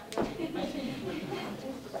be wrapping up.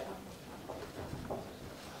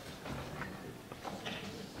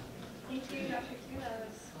 Thank you, Dr. Q. That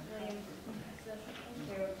was really impressive.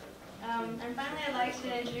 Thank you. And finally, I'd like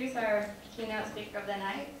to introduce our keynote speaker of the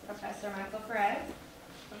night, Professor Michael Perez.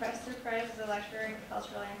 Professor Perez is a lecturer in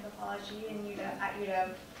cultural anthropology at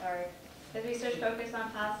UW. His research focused on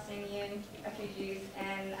Palestinian refugees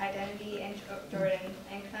and identity in Jordan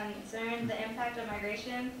and concerned the impact of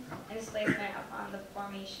migration and displacement upon the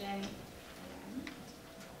formation,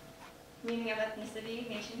 meaning of ethnicity,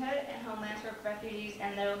 nationhood, and homelands for refugees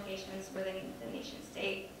and their locations within the nation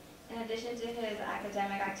state. In addition to his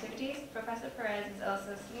academic activities, Professor Perez is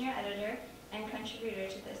also senior editor and contributor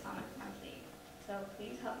to the Islamic Monthly. So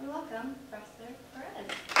please help me welcome Professor Perez.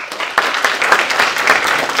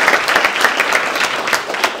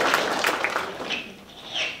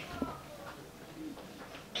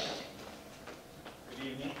 Good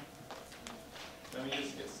evening. Let me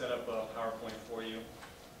just get set up a PowerPoint for you.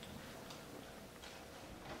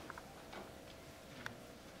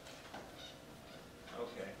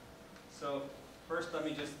 Okay. So first, let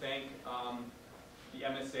me just thank the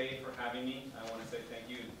MSA for having me. I want to say thank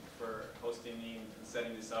you for hosting me and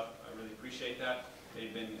setting this up. I really appreciate that.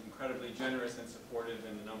 They've been incredibly generous and supportive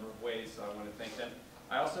in a number of ways, so I want to thank them.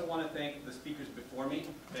 I also want to thank the speakers before me.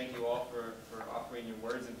 Thank you all for offering your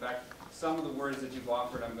words. In fact, some of the words that you've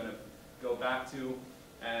offered I'm going to go back to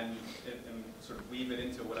and sort of weave it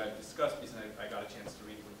into what I've discussed, because I got a chance to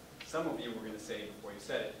read what some of you were going to say before you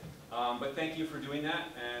said it. But thank you for doing that,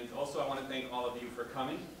 and also I want to thank all of you for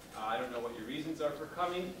coming. I don't know what your reasons are for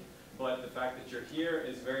coming, but the fact that you're here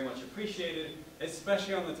is very much appreciated,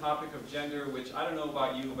 especially on the topic of gender, which I don't know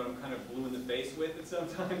about you, but I'm kind of blue in the face with it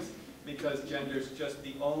sometimes, because gender is just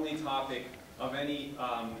the only topic of any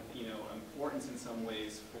importance in some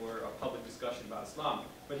ways for a public discussion about Islam.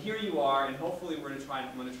 But here you are, and hopefully I'm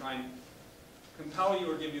going to try and compel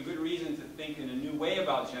you or give you a good reason to think in a new way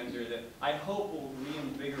about gender that I hope will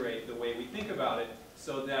reinvigorate the way we think about it,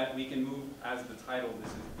 so that we can move, as the title, this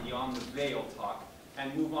is Beyond the Veil talk,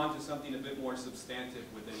 and move on to something a bit more substantive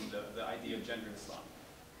within the idea of gender in Islam.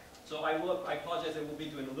 So I apologize, I will be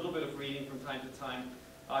doing a little bit of reading from time to time,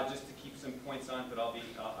 just to keep some points on, but I'll be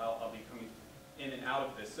coming in and out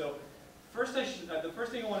of this. So first, the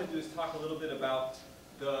first thing I want to do is talk a little bit about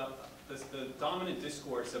the dominant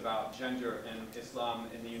discourse about gender and Islam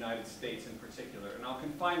in the United States in particular. And I'll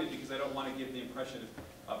confine it because I don't want to give the impression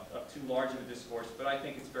of too large of a discourse, but I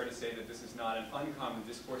think it's fair to say that this is not an uncommon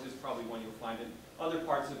discourse. It's probably one you'll find in other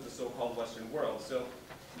parts of the so-called Western world. So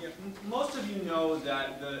most of you know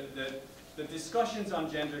that the discussions on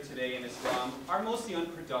gender today in Islam are mostly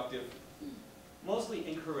unproductive, mostly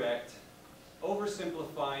incorrect,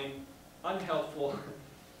 oversimplifying, unhelpful,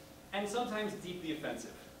 and sometimes deeply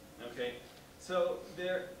offensive. Okay, so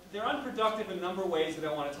they're unproductive in a number of ways that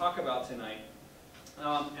I want to talk about tonight,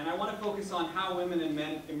 and I want to focus on how women and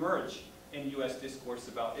men emerge in U.S. discourse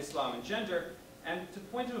about Islam and gender, and to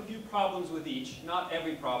point to a few problems with each. Not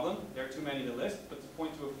every problem, there are too many to list, but to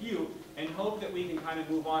point to a few, and hope that we can kind of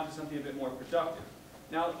move on to something a bit more productive.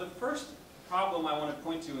 Now, the first problem I want to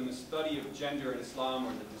point to in the study of gender in Islam,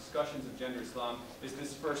 or the discussions of gender in Islam, is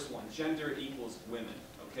this first one: gender equals women.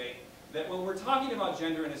 Okay. That when we're talking about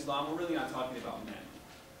gender in Islam, we're really not talking about men.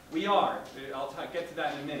 We are. I'll get to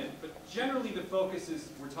that in a minute. But generally the focus is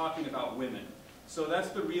we're talking about women. So that's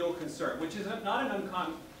the real concern, which is not an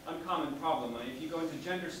uncommon problem. If you go into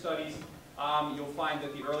gender studies, you'll find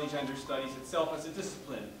that the early gender studies itself as a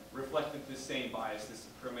discipline reflected the same bias, this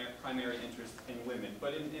primary interest in women.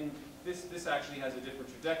 But this actually has a different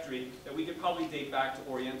trajectory that we could probably date back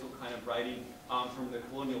to Oriental kind of writing from the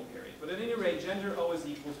colonial period. But at any rate, gender always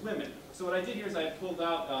equals women. So what I did here is I pulled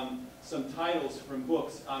out some titles from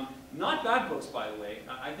books. Not bad books, by the way.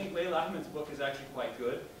 I think Layla Ahmed's book is actually quite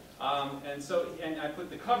good. And I put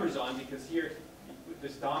the covers on because here,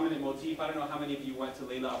 this dominant motif, I don't know how many of you went to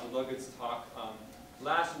Layla Abdullugh's talk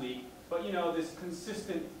last week, but this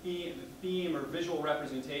consistent theme or visual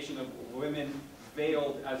representation of women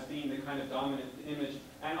veiled as being the kind of dominant image.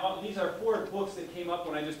 And these are 4 books that came up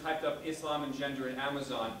when I just typed up Islam and gender in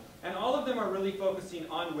Amazon. And all of them are really focusing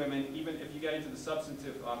on women, even if you get into the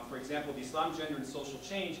substantive. For example, the Islam, Gender, and Social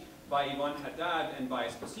Change by Yvonne Haddad and by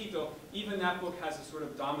Esposito, even that book has a sort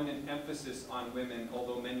of dominant emphasis on women,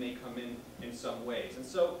 although men may come in some ways. And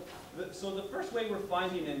so the first way we're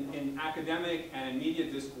finding in academic and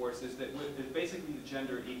media discourse is that basically the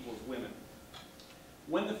gender equals women.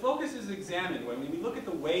 When the focus is examined, when we look at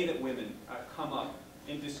the way that women come up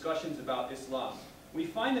in discussions about Islam, we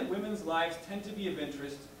find that women's lives tend to be of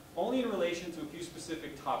interest only in relation to a few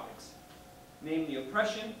specific topics, namely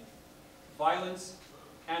oppression, violence,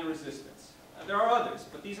 and resistance. There are others,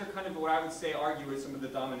 but these are kind of what I would say argue as some of the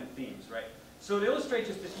dominant themes, right? So to illustrate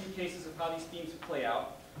just a few cases of how these themes play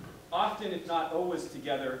out, often, if not always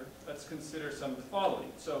together, let's consider some of the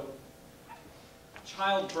following. So,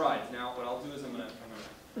 child brides. Now, what I'll do is I'm going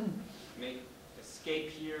to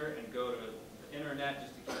escape here and go to the internet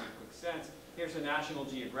just to give you a quick sense. Here's a National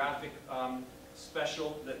Geographic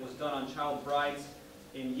special that was done on child brides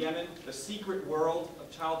in Yemen, the secret world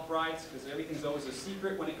of child brides, because everything's always a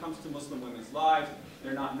secret when it comes to Muslim women's lives.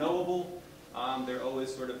 They're not knowable. They're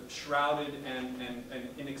always sort of shrouded and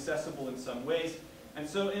inaccessible in some ways. And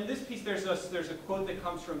so in this piece, there's a quote that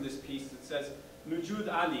comes from this piece that says,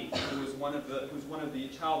 Nujud Ali, who was one of the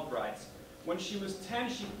child brides, when she was 10,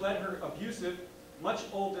 she fled her abusive, much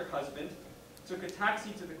older husband, took a taxi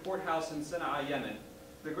to the courthouse in Sana'a, Yemen.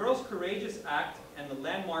 The girl's courageous act and the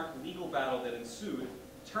landmark legal battle that ensued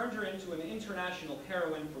turned her into an international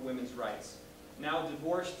heroine for women's rights. Now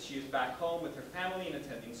divorced, she is back home with her family and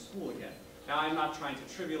attending school again. Now, I'm not trying to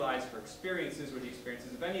trivialize her experiences or the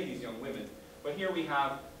experiences of any of these young women, but here we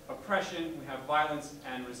have oppression, we have violence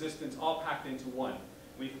and resistance all packed into one.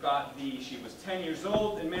 We've got she was 10 years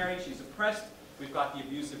old and married, she's oppressed. We've got the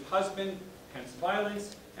abusive husband, hence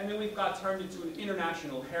violence. And then we've got turned into an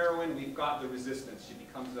international heroine. We've got the resistance. She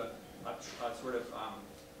becomes a sort of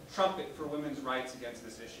trumpet for women's rights against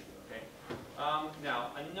this issue. Okay.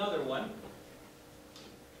 Now, another one.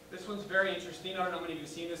 This one's very interesting. I don't know how many of you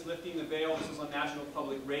have seen this, Lifting the Veil. This is on National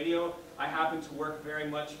Public Radio. I happen to work very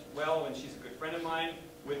much well, and she's a good friend of mine,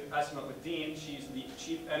 with Asma Uddin. She's the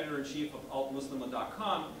chief editor-in-chief of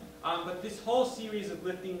altmuslima.com. But this whole series of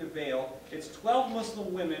Lifting the Veil, it's 12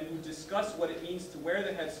 Muslim women who discuss what it means to wear the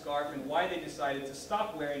headscarf and why they decided to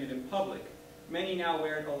stop wearing it in public. Many now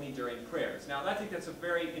wear it only during prayers. Now, I think that's a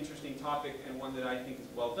very interesting topic and one that I think is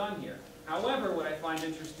well done here. However, what I find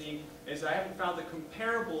interesting is I haven't found a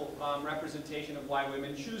comparable representation of why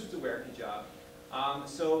women choose to wear hijab.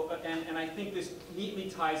 And I think this neatly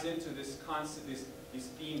ties into this concept, these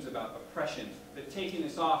themes about oppression, that taking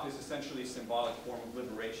this off is essentially a symbolic form of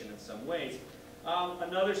liberation in some ways.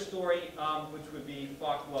 Another story, which would be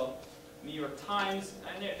New York Times,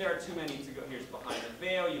 and there are too many to go. Here's Behind the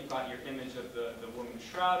Veil. You've got your image of the woman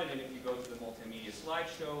shrouded, and if you go to the multimedia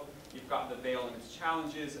slideshow, you've got the veil and its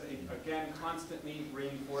challenges. Again, constantly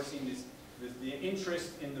reinforcing the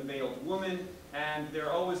interest in the veiled woman, and there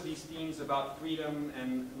are always these themes about freedom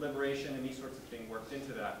and liberation and these sorts of things worked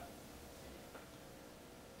into that.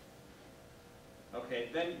 Okay,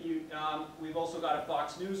 then we've also got a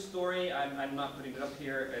Fox News story. I'm not putting it up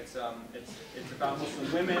here. It's about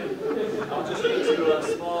Muslim women. I'll just read you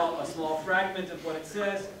a small fragment of what it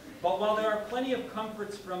says. But while there are plenty of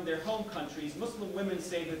comforts from their home countries, Muslim women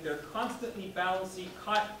say that they're constantly balancing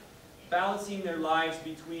their lives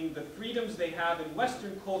between the freedoms they have in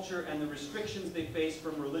Western culture and the restrictions they face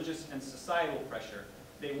from religious and societal pressure.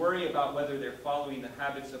 They worry about whether they're following the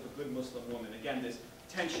habits of a good Muslim woman. Again, this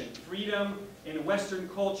tension, freedom in Western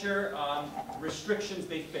culture, restrictions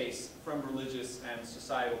they face from religious and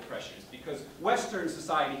societal pressures. Because Western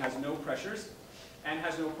society has no pressures and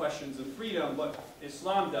has no questions of freedom, but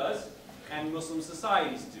Islam does, and Muslim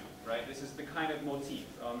societies do, right? This is the kind of motif.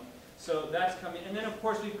 So that's coming. And then, of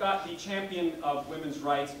course, we've got the champion of women's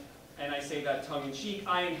rights, and I say that tongue-in-cheek,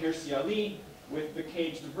 Ayan Hirsi Ali, with the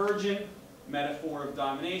caged virgin, metaphor of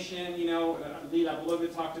domination. You know, Lila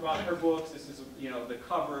Beloved talked about her books. This is, the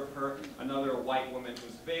cover of her, another white woman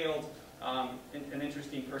who's veiled. An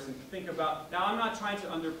interesting person to think about. Now, I'm not trying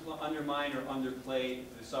to undermine or underplay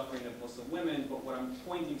the suffering of Muslim women, but what I'm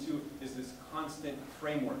pointing to is this constant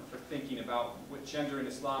framework for thinking about what gender in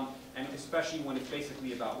Islam, and especially when it's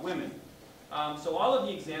basically about women. So all of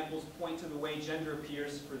the examples point to the way gender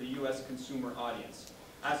appears for the U.S. consumer audience,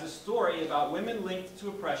 as a story about women linked to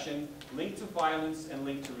oppression, linked to violence, and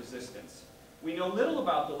linked to resistance. We know little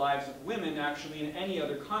about the lives of women, actually, in any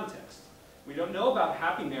other context. We don't know about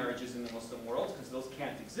happy marriages in the Muslim world, because those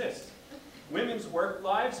can't exist. Women's work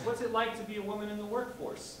lives, what's it like to be a woman in the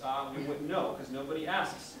workforce? We wouldn't know, because nobody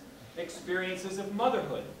asks. Experiences of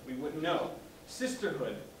motherhood, we wouldn't know.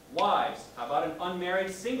 Sisterhood, wives, how about an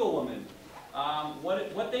unmarried single woman?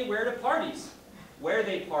 What they wear to parties, where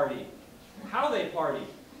they party, how they party.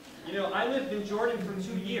 I lived in Jordan for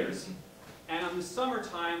 2 years, and in the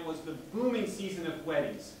summertime was the booming season of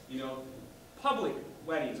weddings. Public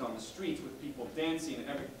weddings on the streets with people dancing and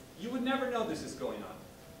everything. You would never know this is going on.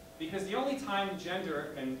 Because the only time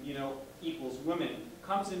gender and, equals women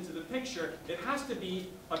comes into the picture, it has to be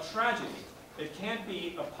a tragedy. It can't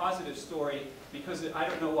be a positive story because I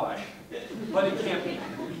don't know why, but it can't be.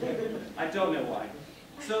 I don't know why.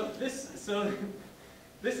 So this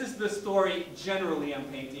is the story generally I'm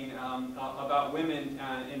painting about women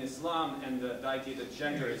in Islam and the idea that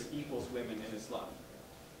gender equals women in Islam.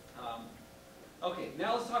 Okay,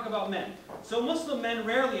 now let's talk about men. So Muslim men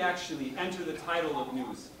rarely actually enter the title of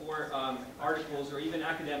news or articles or even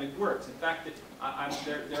academic works. In fact,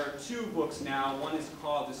 there are two books now. One is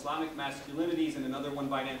called Islamic Masculinities and another one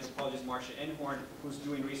by an anthropologist, Marcia Inhorn, who's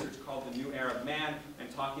doing research called The New Arab Man and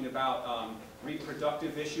talking about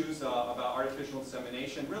reproductive issues, about artificial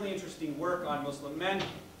insemination. Really interesting work on Muslim men.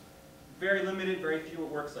 Very limited, very few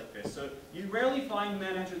works like this. So you rarely find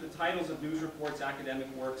men enter the titles of news reports, academic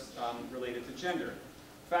works related to gender.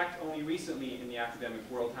 In fact, only recently in the academic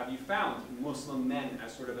world have you found Muslim men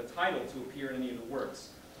as sort of a title to appear in any of the works.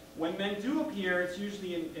 When men do appear, it's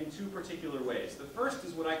usually in two particular ways. The first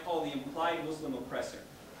is what I call the implied Muslim oppressor.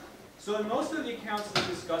 So in most of the accounts that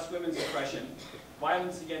discuss women's oppression,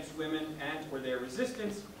 violence against women and or their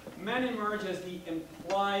resistance, men emerge as the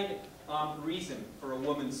implied reason for a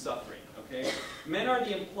woman's suffering. Okay? Men are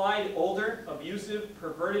the implied older, abusive,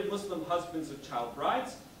 perverted Muslim husbands of child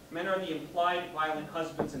brides. Men are the implied violent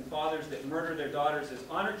husbands and fathers that murder their daughters as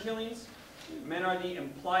honor killings. Men are the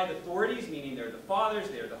implied authorities, meaning they're the fathers,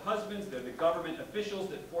 they're the husbands, they're the government officials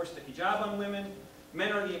that force the hijab on women.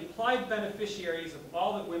 Men are the implied beneficiaries of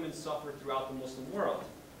all that women suffer throughout the Muslim world.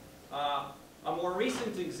 A more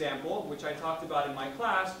recent example, which I talked about in my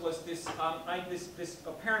class, was this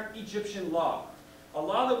apparent Egyptian law. A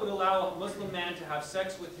law that would allow a Muslim man to have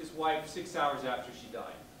sex with his wife 6 hours after she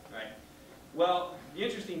died. Right? Well, the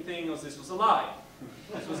interesting thing was this was a lie.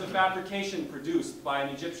 This was a fabrication produced by an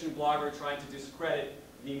Egyptian blogger trying to discredit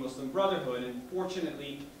the Muslim Brotherhood, and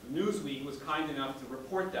fortunately, Newsweek was kind enough to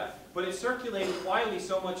report that. But it circulated widely,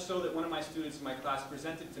 so much so that one of my students in my class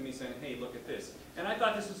presented it to me saying, hey, look at this. And I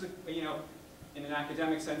thought this was, in an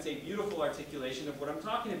academic sense, a beautiful articulation of what I'm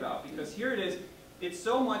talking about. Because here it is, it's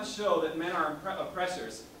so much so that men are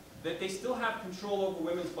oppressors that they still have control over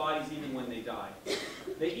women's bodies even when they die.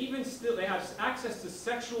 They have access to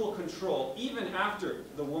sexual control even after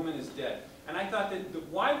the woman is dead. And I thought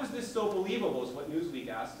why was this so believable is what Newsweek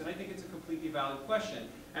asked, and I think it's a completely valid question.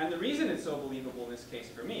 And the reason it's so believable in this case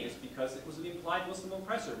for me is because it was an implied Muslim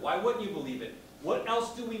oppressor. Why wouldn't you believe it? What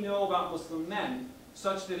else do we know about Muslim men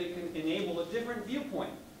such that it can enable a different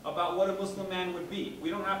viewpoint about what a Muslim man would be? We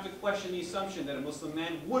don't have to question the assumption that a Muslim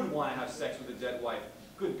man would want to have sex with a dead wife.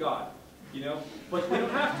 Good God, But we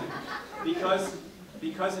don't have to, because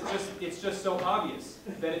it's just so obvious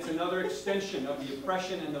that it's another extension of the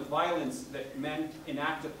oppression and the violence that men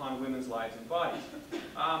enact upon women's lives and bodies.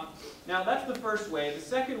 Now that's the first way. The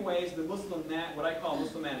second way is the Muslim man, what I call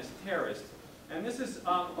Muslim man, is terrorist. And this is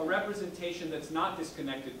a representation that's not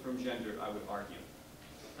disconnected from gender, I would argue.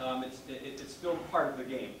 It's still part of the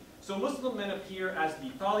game. So Muslim men appear as the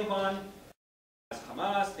Taliban, as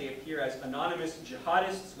Hamas. They appear as anonymous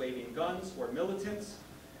jihadists waving guns or militants.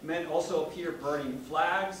 Men also appear burning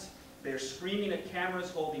flags. They're screaming at cameras,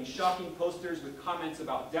 holding shocking posters with comments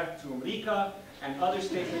about death to America and other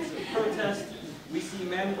statements of protest. We see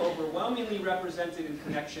men overwhelmingly represented in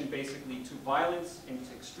connection basically to violence and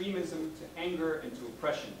to extremism, to anger, and to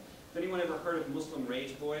oppression. Has anyone ever heard of Muslim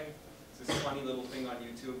Rage Boy? It's this funny little thing on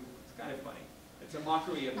YouTube. It's kind of funny. It's a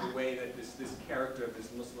mockery of the way that this character of this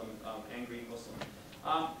Muslim, angry Muslim.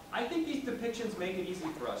 I think these depictions make it easy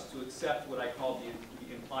for us to accept what I call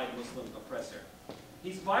the implied Muslim oppressor.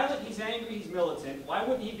 He's violent, he's angry, he's militant. Why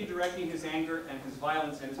wouldn't he be directing his anger and his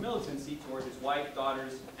violence and his militancy toward his wife,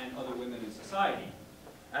 daughters, and other women in society?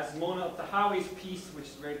 As Mona Tahawi's piece, which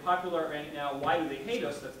is very popular right now, Why Do They Hate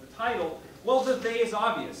Us? That's the title. Well, the they is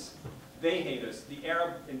obvious. They hate us. The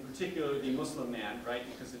Arab, in particular, the Muslim man, right?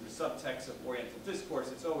 Because in the subtext of Oriental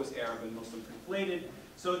discourse, it's always Arab and Muslim conflated.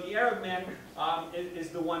 So the Arab man is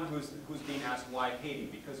the one who's being asked why hating,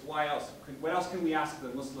 because why else? What else can we ask the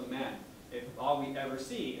Muslim man if all we ever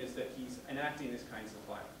see is that he's enacting these kinds of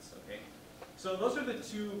violence? Okay. So those are the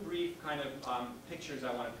two brief kind of pictures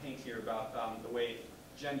I want to paint here about the way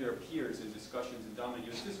gender appears in discussions in dominant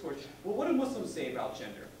U.S. discourse. Well, what do Muslims say about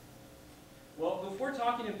gender? Well, before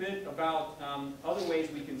talking a bit about other ways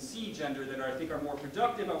we can see gender that I think are more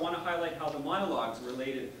productive, I want to highlight how the monologues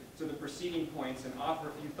related to the preceding points and offer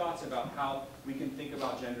a few thoughts about how we can think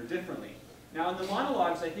about gender differently. Now, in the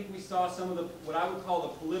monologues, I think we saw some of the, what I would call the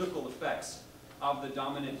political effects of the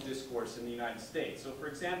dominant discourse in the United States. So, for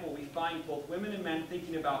example, we find both women and men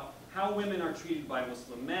thinking about how women are treated by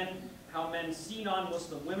Muslim men, how men see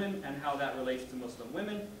non-Muslim women and how that relates to Muslim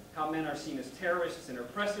women, how men are seen as terrorists and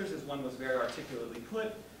oppressors, as one was very articulately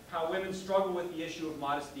put, how women struggle with the issue of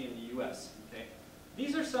modesty in the US. Okay?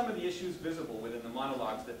 These are some of the issues visible within the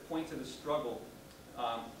monologues that point to the struggle,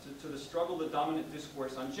 the dominant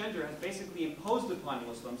discourse on gender has basically imposed upon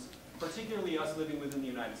Muslims, particularly us living within the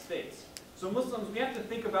United States. So Muslims, we have to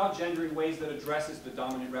think about gender in ways that addresses the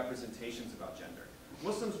dominant representations about gender.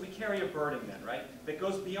 Muslims, we carry a burden then, right, that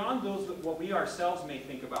goes beyond what we ourselves may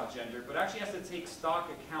think about gender, but actually has to take stock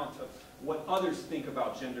account of what others think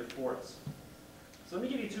about gender for us. So let me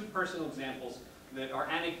give you two personal examples that are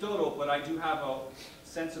anecdotal, but I do have a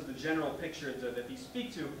sense of the general picture that these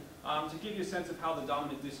speak to give you a sense of how the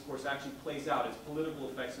dominant discourse actually plays out, its political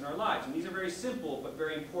effects in our lives. And these are very simple, but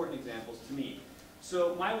very important examples to me.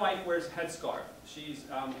 So my wife wears a headscarf. She's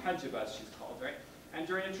hijab, as she's called, right? And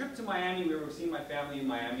during a trip to Miami, we were seeing my family in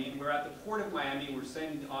Miami. We're at the port of Miami. We're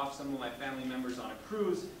sending off some of my family members on a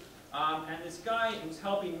cruise. And this guy who's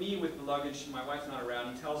helping me with the luggage, my wife's not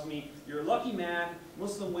around, he tells me, "You're a lucky man.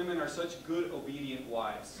 Muslim women are such good, obedient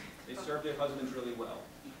wives. They serve their husbands really well."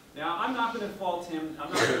 Now, I'm not going to fault him.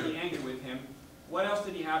 I'm not going to be angry with him. What else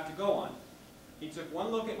did he have to go on? He took one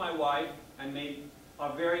look at my wife and made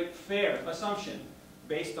a very fair assumption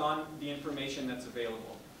based on the information that's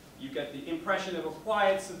available. You get the impression of a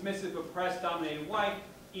quiet, submissive, oppressed, dominated wife.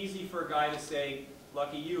 Easy for a guy to say,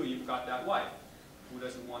 "Lucky you, you've got that wife." Who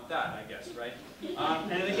doesn't want that, I guess, right?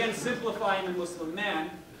 And again, simplifying the Muslim man,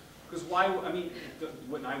 because why, I mean,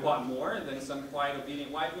 wouldn't I want more than some quiet, obedient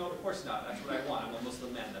wife? No, of course not. That's what I want. I'm a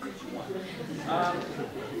Muslim man. That's what you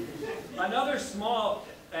want. Another small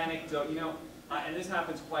anecdote, you know, and this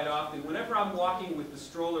happens quite often. Whenever I'm walking with the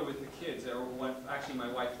stroller with the kids, or when, actually my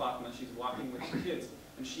wife Fatima, she's walking with the kids,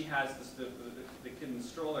 and she has the kid in the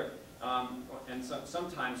stroller, and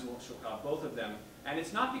sometimes she'll both of them. And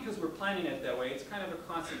it's not because we're planning it that way. It's kind of a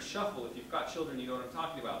constant shuffle. If you've got children, you know what I'm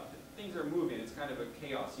talking about. Things are moving. It's kind of a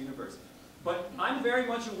chaos universe. But I'm very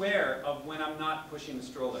much aware of when I'm not pushing the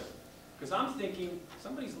stroller. Because I'm thinking,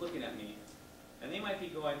 somebody's looking at me, and they might be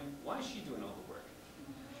going, "Why is she doing all the work?"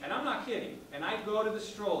 And I'm not kidding. And I go to the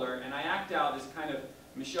stroller, and I act out this kind of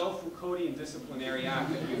Michel Foucauldian disciplinary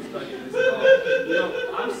act that you've studied this called. You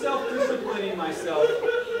know, I'm self-disciplining myself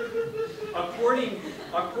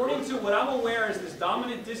according to what I'm aware is this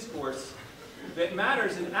dominant discourse that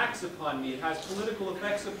matters and acts upon me. It has political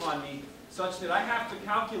effects upon me such that I have to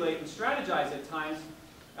calculate and strategize at times.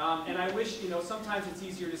 And I wish, you know, sometimes it's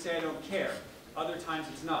easier to say I don't care. Other times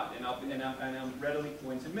it's not, and I'm readily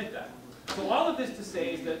going to admit that. So all of this to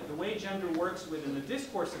say is that the way gender works within the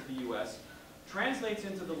discourse of the US translates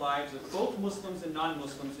into the lives of both Muslims and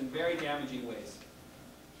non-Muslims in very damaging ways.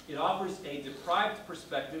 It offers a deprived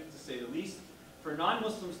perspective, to say the least, for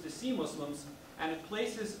non-Muslims to see Muslims, and it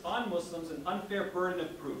places on Muslims an unfair burden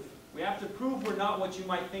of proof. We have to prove we're not what you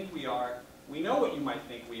might think we are. We know what you might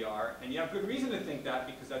think we are, and you have good reason to think that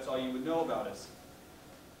because that's all you would know about us.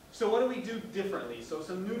 So what do we do differently? So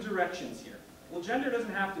some new directions here. Well, gender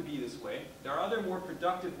doesn't have to be this way. There are other more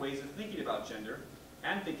productive ways of thinking about gender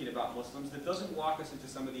and thinking about Muslims that doesn't walk us into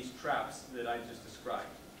some of these traps that I just described.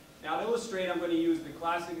 Now, to illustrate, I'm going to use the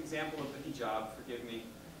classic example of the hijab. Forgive me.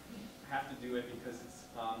 I have to do it because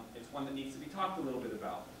it's one that needs to be talked a little bit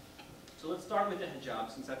about. So let's start with the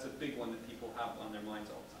hijab, since that's a big one that people have on their minds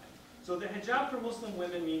all the time. So the hijab for Muslim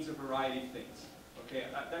women means a variety of things. Okay,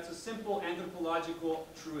 that's a simple anthropological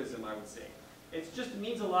truism, I would say. It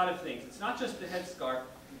means a lot of things. It's not just the headscarf,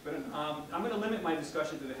 but I'm going to limit my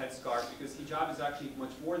discussion to the headscarf because hijab is actually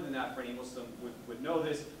much more than that for any Muslim would know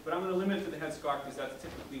this, but I'm going to limit it to the headscarf because that's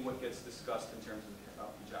typically what gets discussed in terms of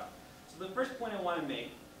hijab. So the first point I want to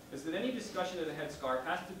make is that any discussion of the headscarf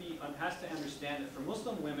has to understand that for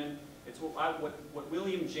Muslim women, it's what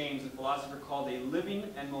William James, a philosopher, called a living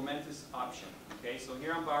and momentous option. Okay, so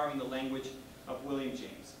here I'm borrowing the language of William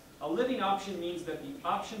James. A living option means that the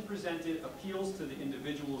option presented appeals to the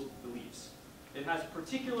individual's beliefs. It has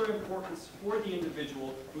particular importance for the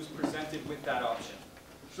individual who's presented with that option.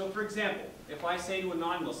 So for example, if I say to a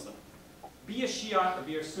non-Muslim, be a Shia or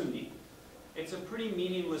be a Sunni, it's a pretty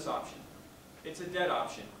meaningless option. It's a dead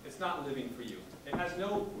option. It's not living for you. It has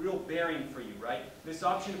no real bearing for you, right? This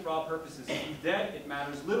option, for all purposes, is dead. It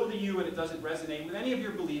matters little to you, and it doesn't resonate with any of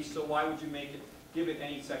your beliefs, so why would you give it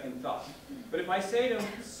any second thought? But if I say to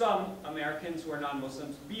some Americans who are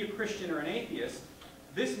non-Muslims, be a Christian or an atheist,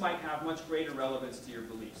 this might have much greater relevance to your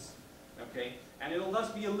beliefs, okay? And it'll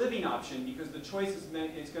thus be a living option because the choice is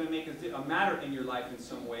going to make a matter in your life in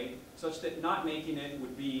some way, such that not making it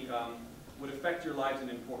would affect your lives in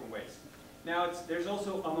important ways. Now, there's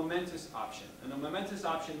also a momentous option. And a momentous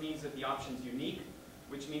option means that the option's unique,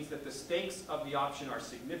 which means that the stakes of the option are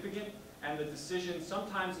significant and the decision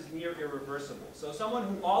sometimes is near irreversible. So someone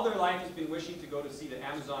who all their life has been wishing to go to see the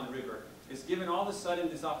Amazon River is given all of a sudden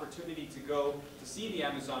this opportunity to go to see the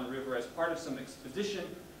Amazon River as part of some expedition,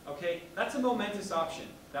 okay? That's a momentous option.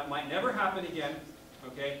 That might never happen again,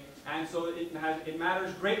 okay? And so it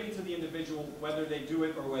matters greatly to the individual whether they do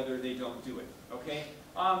it or whether they don't do it, okay?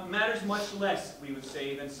 Matters much less, we would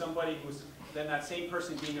say, than than that same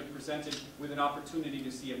person being presented with an opportunity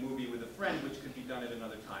to see a movie with a friend, which could be done at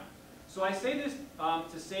another time. So I say this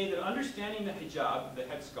to say that understanding the hijab, the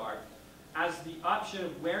headscarf, as the option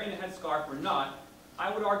of wearing a headscarf or not,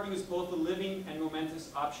 I would argue is both a living and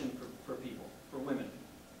momentous option for people, for women.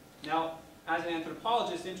 Now, as an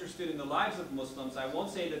anthropologist interested in the lives of Muslims, I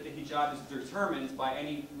won't say that the hijab is determined by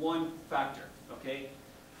any one factor, okay?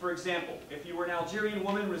 For example, if you were an Algerian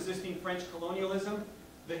woman resisting French colonialism,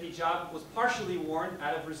 the hijab was partially worn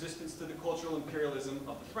out of resistance to the cultural imperialism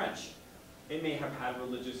of the French. It may have had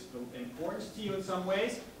religious importance to you in some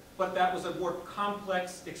ways, but that was a more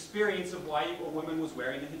complex experience of why a woman was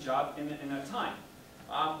wearing the hijab in that time.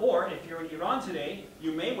 Or if you're in Iran today,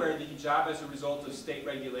 you may wear the hijab as a result of state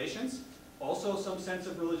regulations, also some sense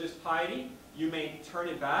of religious piety. You may turn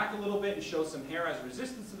it back a little bit and show some hair as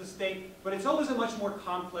resistance to the state, but it's always a much more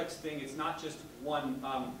complex thing. It's not just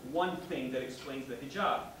one thing that explains the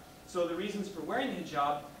hijab. So the reasons for wearing the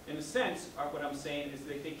hijab, in a sense, are what I'm saying is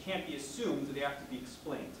that they can't be assumed, they have to be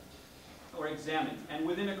explained or examined, and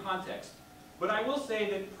within a context. But I will say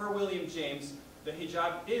that per William James, the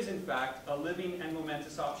hijab is in fact a living and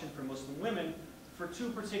momentous option for Muslim women for two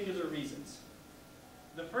particular reasons.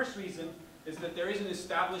 The first reason is that there is an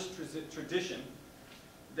established tradition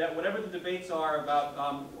that whatever the debates are about,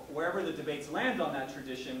 wherever the debates land on that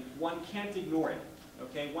tradition, one can't ignore it.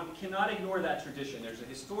 Okay? One cannot ignore that tradition. There's a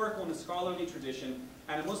historical and a scholarly tradition,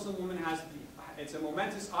 and a Muslim woman it's a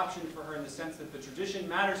momentous option for her in the sense that the tradition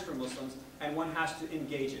matters for Muslims, and one has to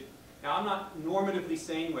engage it. Now, I'm not normatively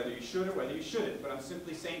saying whether you should or whether you shouldn't, but I'm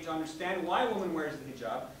simply saying to understand why a woman wears the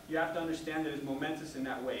hijab, you have to understand that it's momentous in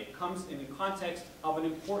that way. It comes in the context of an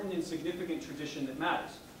important and significant tradition that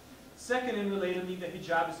matters. Second, and relatedly, the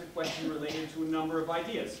hijab is a question related to a number of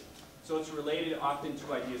ideas. So it's related often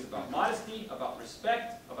to ideas about modesty, about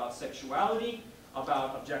respect, about sexuality,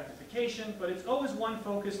 about objectification, but it's always one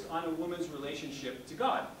focused on a woman's relationship to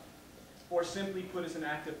God, or simply put as an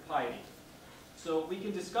act of piety. So we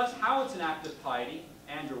can discuss how it's an act of piety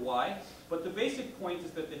and or why, but the basic point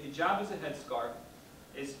is that the hijab as a headscarf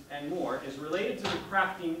and more is related to the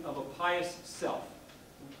crafting of a pious self,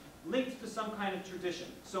 linked to some kind of tradition.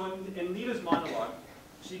 So in Lita's monologue,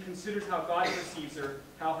 she considers how God perceives her,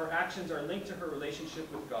 how her actions are linked to her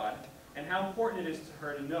relationship with God, and how important it is to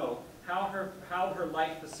her to know how her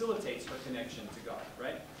life facilitates her connection to God,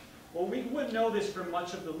 right? Well, we would know this from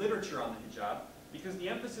much of the literature on the hijab, because the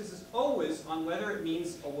emphasis is always on whether it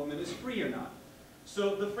means a woman is free or not.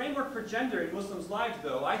 So the framework for gender in Muslims' lives,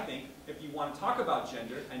 though, I think, if you want to talk about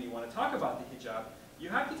gender and you want to talk about the hijab, you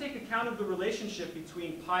have to take account of the relationship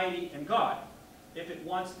between piety and God. If you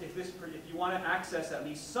want to access at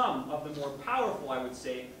least some of the more powerful, I would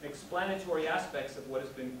say, explanatory aspects of what has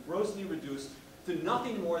been grossly reduced to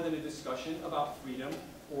nothing more than a discussion about freedom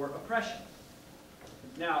or oppression.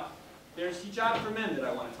 Now, there's hijab for men that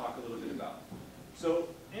I want to talk a little bit about. So,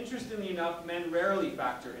 interestingly enough, men rarely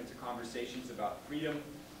factor into conversations about freedom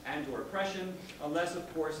and or oppression, unless,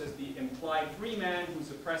 of course, as the implied free man who's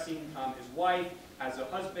oppressing his wife as a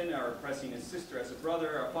husband, or oppressing his sister as a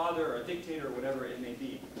brother, or a father, or a dictator, or whatever it may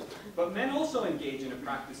be. But men also engage in a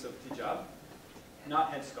practice of hijab,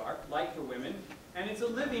 not headscarf, like for women, and it's a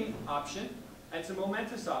living option, and it's a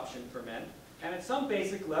momentous option for men, and at some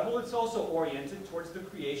basic level, it's also oriented towards the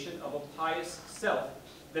creation of a pious self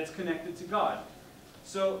that's connected to God.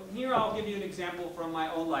 So here I'll give you an example from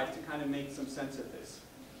my own life to kind of make some sense of this.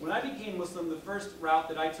 When I became Muslim, the first route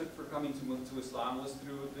that I took for coming to Islam was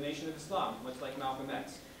through the Nation of Islam, much like Malcolm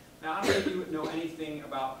X. Now, how many of you know anything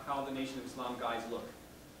about how the Nation of Islam guys look?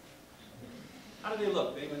 How do they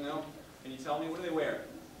look? Anyone know? Can you tell me? What do they wear?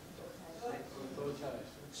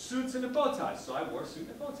 Suits and a bow tie. So I wore a suit and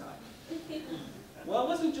a bow tie. Well, it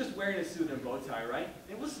wasn't just wearing a suit and a bow tie, right?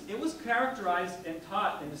 It was characterized and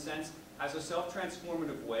taught, in a sense, as a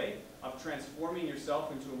self-transformative way of transforming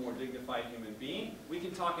yourself into a more dignified human being. We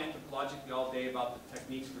can talk anthropologically all day about the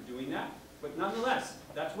techniques for doing that, but nonetheless,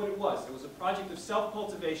 that's what it was. It was a project of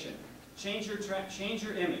self-cultivation. Change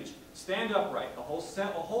your image. Stand upright. A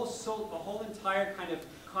whole entire kind of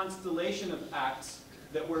constellation of acts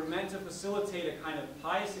that were meant to facilitate a kind of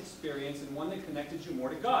pious experience and one that connected you more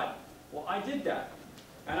to God. Well, I did that.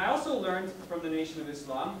 And I also learned from the Nation of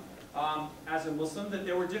Islam as a Muslim, that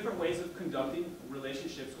there were different ways of conducting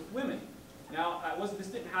relationships with women. Now, this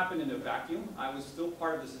didn't happen in a vacuum. I was still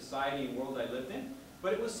part of the society and world I lived in,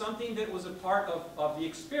 but it was something that was a part of the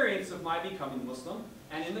experience of my becoming Muslim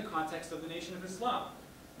and in the context of the Nation of Islam.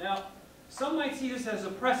 Now, some might see this as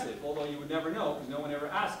oppressive, although you would never know because no one ever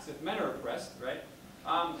asks if men are oppressed, right?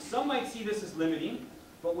 Some might see this as limiting,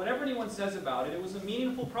 but whatever anyone says about it, it was a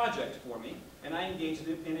meaningful project for me, and I engaged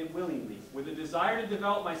in it willingly, with a desire to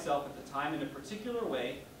develop myself at the time in a particular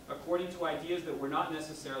way, according to ideas that were not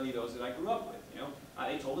necessarily those that I grew up with. You know,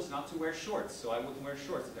 they told us not to wear shorts, so I wouldn't wear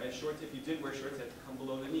shorts. If you did wear shorts, they had to come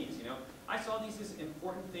below the knees. You know, I saw these as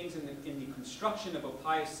important things in the construction of a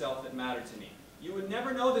pious self that mattered to me. You would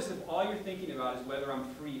never know this if all you're thinking about is whether I'm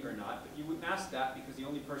free or not, but you wouldn't ask that because the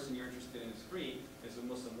only person you're interested in is free is a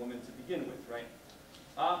Muslim woman to begin with, right?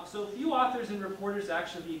 So few authors and reporters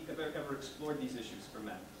actually have ever explored these issues for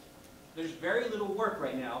men. There's very little work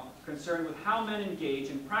right now concerned with how men engage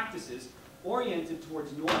in practices oriented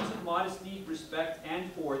towards norms of modesty, respect,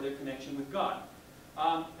 and/or their connection with God.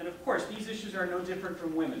 And of course, these issues are no different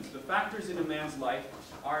from women's. The factors in a man's life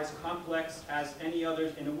are as complex as any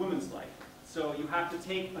others in a woman's life. So you have to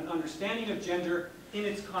take an understanding of gender in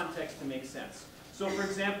its context to make sense. So for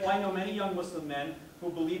example, I know many young Muslim men who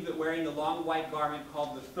believe that wearing the long white garment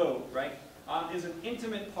called the thobe, right, is an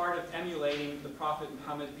intimate part of emulating the Prophet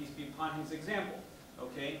Muhammad, peace be upon his example.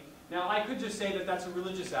 Okay? Now I could just say that that's a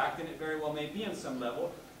religious act, and it very well may be on some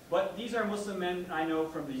level, but these are Muslim men I know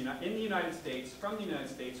from in the United States, from the United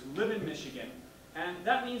States, who live in Michigan, and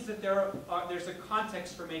that means that there's a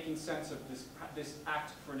context for making sense of this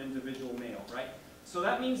act for an individual male, right? So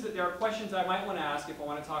that means that there are questions I might want to ask if I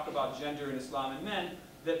want to talk about gender in Islam and men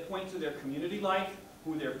that point to their community life,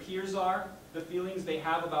 who their peers are, the feelings they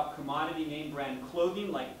have about commodity name brand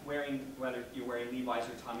clothing, like whether you're wearing Levi's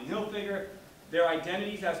or Tommy Hilfiger, their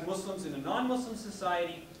identities as Muslims in a non-Muslim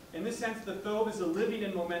society. In this sense, the thobe is a living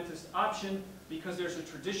and momentous option because there's a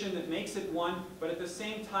tradition that makes it one, but at the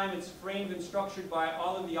same time it's framed and structured by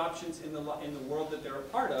all of the options in the world that they're a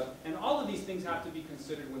part of. And all of these things have to be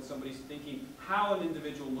considered when somebody's thinking how an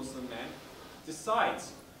individual Muslim man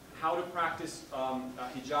decides how to practice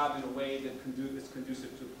hijab in a way that is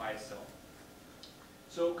conducive to a pious self.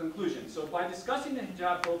 So conclusion. So by discussing the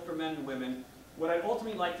hijab both for men and women, what I'd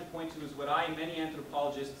ultimately like to point to is what I and many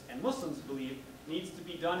anthropologists and Muslims believe needs to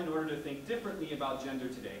be done in order to think differently about gender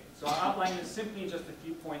today. So I'll outline this simply in just a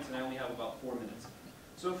few points, and I only have about 4 minutes.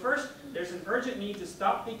 So first, there's an urgent need to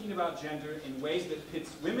stop thinking about gender in ways that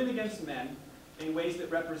pits women against men, in ways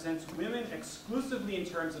that represents women exclusively in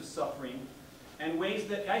terms of suffering, and ways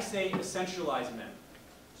that, I say, essentialize men.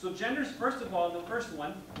 So gender's, first of all, in the first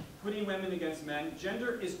one, putting women against men,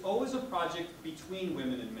 gender is always a project between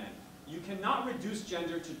women and men. You cannot reduce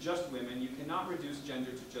gender to just women. You cannot reduce gender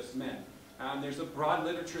to just men. There's a broad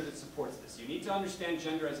literature that supports this. You need to understand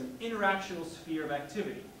gender as an interactional sphere of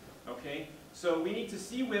activity. Okay? So we need to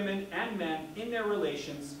see women and men in their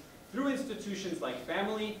relations through institutions like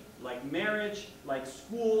family, like marriage, like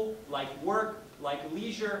school, like work, like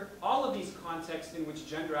leisure, all of these contexts in which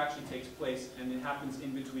gender actually takes place, and it happens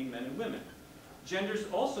in between men and women. Gender is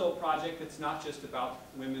also a project that's not just about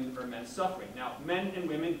women or men suffering. Now, men and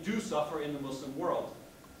women do suffer in the Muslim world,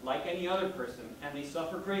 like any other person, and they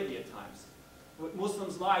suffer greatly at times. But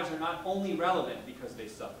Muslims' lives are not only relevant because they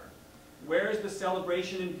suffer. Where is the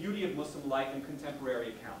celebration and beauty of Muslim life in contemporary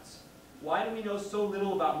accounts? Why do we know so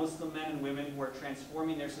little about Muslim men and women who are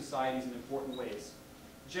transforming their societies in important ways?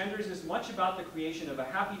 Gender is as much about the creation of a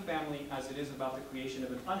happy family as it is about the creation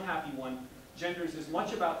of an unhappy one. Gender is as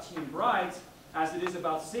much about teen brides as it is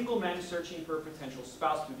about single men searching for a potential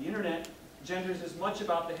spouse through the internet. Gender is as much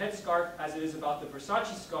about the headscarf as it is about the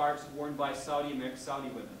Versace scarves worn by Saudi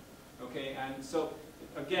women. Okay, and so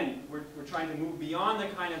again, we're trying to move beyond the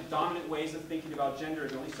kind of dominant ways of thinking about gender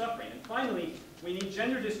as only suffering. And finally, we need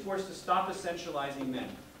gender discourse to stop essentializing men.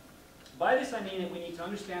 By this I mean that we need to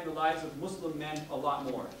understand the lives of Muslim men a lot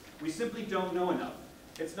more. We simply don't know enough.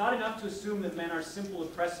 It's not enough to assume that men are simple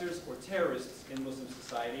oppressors or terrorists in Muslim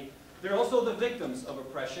society. They're also the victims of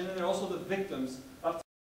oppression, and they're also the victims of.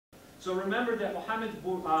 So remember that Mohammed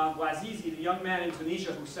Bouazizi, the young man in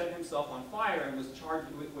Tunisia who set himself on fire and was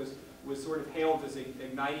charged with, was sort of hailed as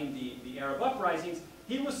igniting the Arab uprisings,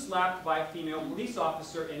 he was slapped by a female police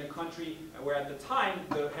officer in a country where at the time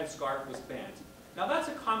the headscarf was banned. Now that's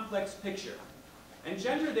a complex picture. And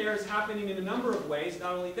gender there is happening in a number of ways.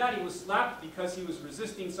 Not only that, he was slapped because he was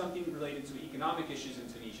resisting something related to economic issues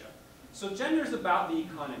in Tunisia. So gender is about the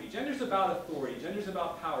economy. Gender is about authority. Gender is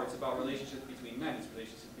about power. It's about relationships between men. It's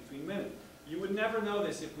relationships between women. You would never know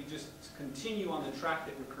this if we just continue on the track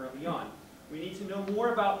that we're currently on. We need to know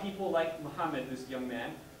more about people like Muhammad, this young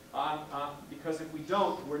man, because if we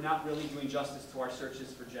don't, we're not really doing justice to our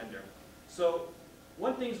searches for gender. So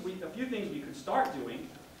a few things we could start doing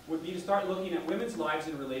would be to start looking at women's lives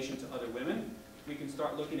in relation to other women. We can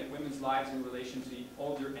start looking at women's lives in relation to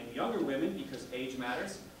older and younger women, because age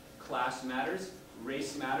matters, class matters,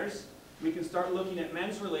 race matters. We can start looking at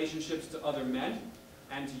men's relationships to other men,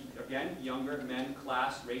 and to, again, younger men,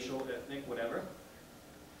 class, racial, ethnic, whatever.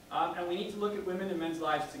 And we need to look at women and men's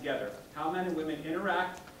lives together. How men and women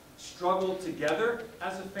interact, struggle together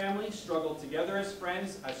as a family, struggle together as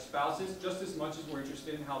friends, as spouses, just as much as we're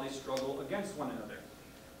interested in how they struggle against one another.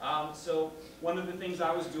 So one of the things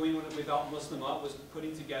I was doing without Muslim Up was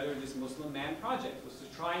putting together this Muslim Man project, was to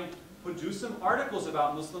try and produce some articles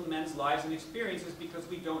about Muslim men's lives and experiences, because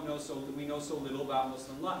we know so little about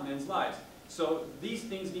Muslim men's lives. So these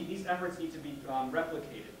efforts need to be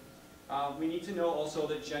replicated. We need to know also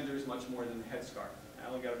that gender is much more than the headscarf. I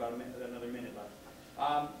only got about another minute left.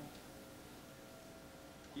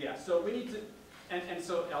 Yeah, so we need to, and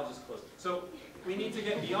so I'll just close. So we need to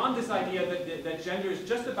get beyond this idea that gender is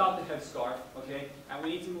just about the headscarf, okay? And we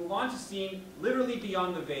need to move on to seeing literally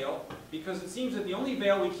beyond the veil, because it seems that the only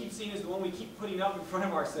veil we keep seeing is the one we keep putting up in front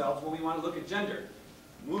of ourselves when we want to look at gender.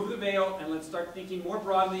 Move the veil and let's start thinking more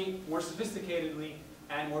broadly, more sophisticatedly,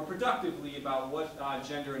 and more productively about what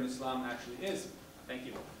gender in Islam actually is. Thank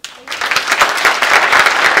you.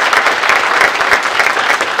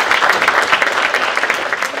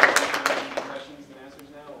 Questions and answers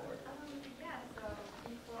now? Or? Yeah, so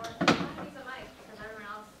before, I'm going to use a mic because everyone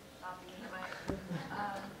else stopped using the mic.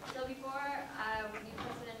 So before you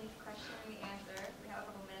posted any question and the answer, we have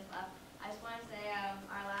a couple minutes left. I just want to say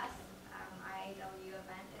our last IAW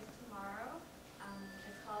event is tomorrow.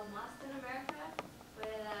 It's called Lost in America, with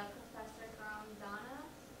a professor from Donna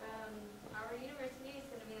from our university. It's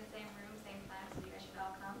going to be in the same room, same time, so you guys should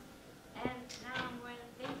all come. And now I'm going to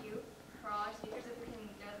thank you for all our speakers. If we can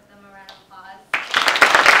give them a round of applause.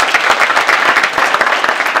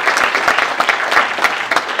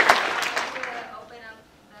 To open up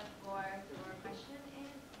the floor for question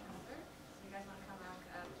and answer. So you guys want to come back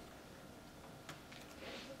up?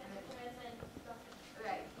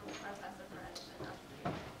 Right, Professor Perez.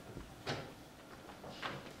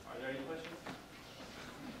 Are there any questions?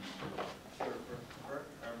 For her,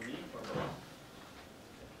 or me, or both?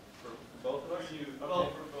 For both of us? Well,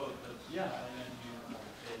 for both. Yeah. And then you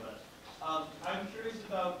say that. I'm curious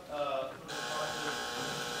about the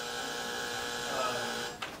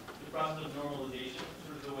process of normalization,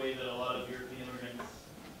 sort of the way that a lot of European immigrants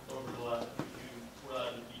over the last few were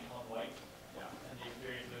allowed to become white. Yeah. And the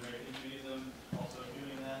experience of American Judaism also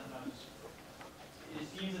doing that. And it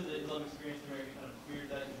seems that the Islam experience in America kind of cleared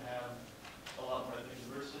that. You have a lot more ethnic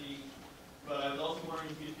diversity. But I was also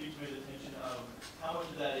wondering if you could speak to the attention of how much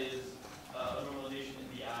of that is a normalization in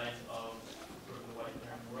the eyes of sort of the white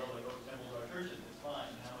American world, like, oh, temples are churches, it's fine.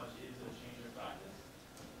 And how much is a change in practice?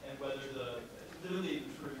 And whether literally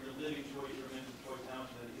sort of your living choice or mental choice, how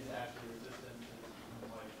much of that is actually resistant to this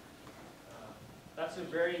white. That's a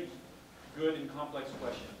very good and complex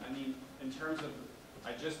question. I mean, in terms of,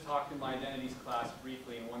 I just talked in my identities class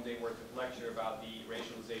briefly in one day worth of lecture about the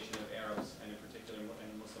racialization of Arabs, and in particular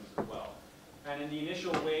and Muslims as well. And in the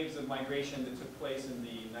initial waves of migration that took place in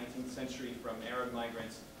the 19th century from Arab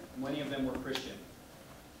migrants, many of them were Christian.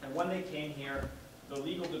 And when they came here, the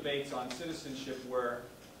legal debates on citizenship were,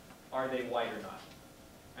 are they white or not?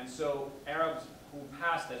 And so Arabs who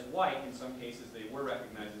passed as white, in some cases they were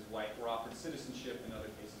recognized as white, were offered citizenship, in other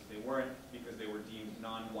cases they weren't, because they were deemed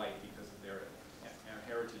non-white because of their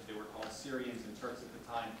heritage. They were called Syrians and Turks at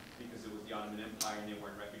the time because it was the Ottoman Empire and they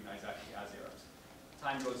weren't recognized actually as Arabs.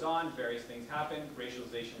 Time goes on, various things happen,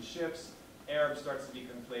 racialization shifts, Arab starts to be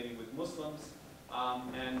conflated with Muslims,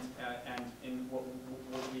 and in what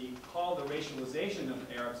we call the racialization of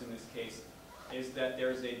Arabs in this case is that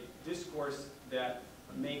there's a discourse that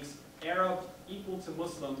makes Arab equal to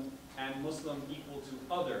Muslim and Muslim equal to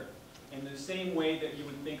other. In the same way that you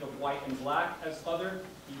would think of white and black as other,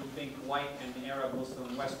 you would think white and Arab,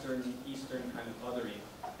 Muslim, Western, Eastern kind of othering.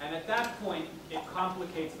 And at that point, it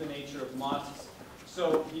complicates the nature of mosques.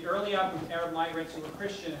 So the early Arab migrants who were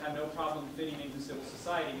Christian had no problem fitting into civil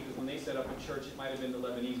society because when they set up a church, it might have been the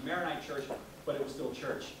Lebanese Maronite church, but it was still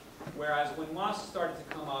church. Whereas when mosques started to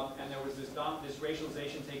come up and there was this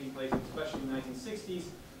racialization taking place, especially in the 1960s,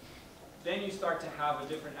 then you start to have a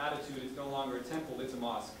different attitude. It's no longer a temple, it's a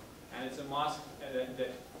mosque. And it's a mosque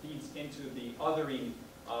that feeds into the othering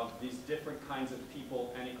of these different kinds of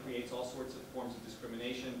people, and it creates all sorts of forms of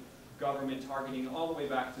discrimination, government targeting all the way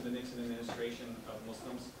back to the Nixon administration of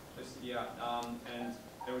Muslims.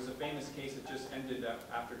 There was a famous case that just ended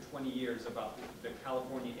after 20 years about the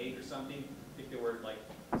California 8 or something. I think there were like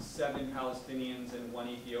 7 Palestinians and 1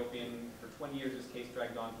 Ethiopian. For 20 years this case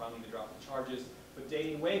dragged on, finally they dropped the charges, but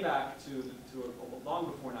dating way back to long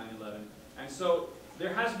before 9/11. And so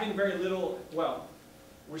there has been very little, well,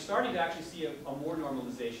 we're starting to actually see a more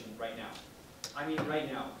normalization right now. I mean right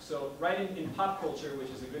now. So right in pop culture, which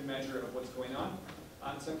is a good measure of what's going on,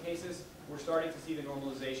 in some cases, we're starting to see the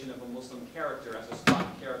normalization of a Muslim character as a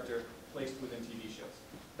stock character placed within TV shows.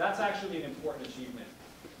 That's actually an important achievement.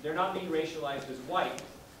 They're not being racialized as white,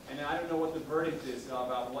 and I don't know what the verdict is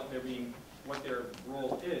about what their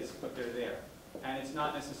role is, but they're there. And it's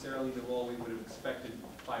not necessarily the role we would have expected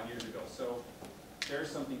 5 years ago. So there's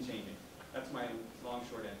something changing. That's my long,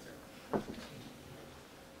 short answer.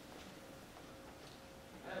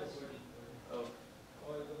 Oh.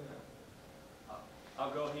 I'll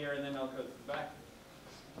go here and then I'll go to the back.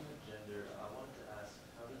 Speaking of gender, I wanted to ask,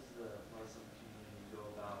 how does the Muslim community go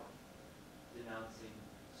about denouncing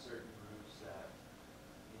certain groups that,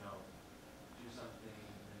 you know, do something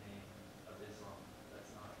in the name of Islam that's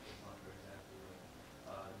not Islam? For example,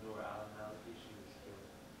 Noor al-Maliki, she was killed,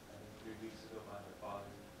 I think 3 weeks ago by her father.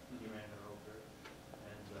 He ran her over.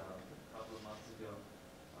 And a couple of months ago,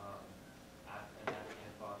 an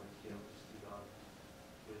Afghan father killed his 2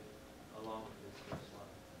 daughters along with his first wife.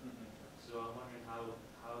 So I'm wondering how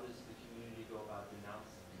does the community go about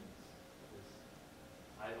denouncing this? Because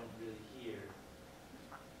I don't really hear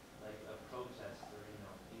like a protest or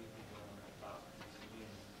anything going on about these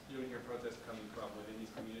communities. You and your protest coming from within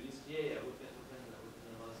these communities? Yeah, within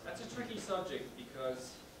the Muslim. That's a tricky subject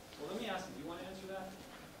because, well, let me ask you, do you want to answer that?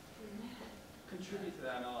 Contribute to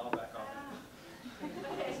that and I'll back off.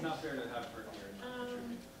 It's not fair to have her here and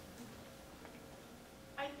contribute.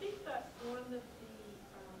 I think that one of the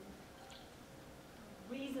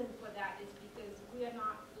reason for that is because we are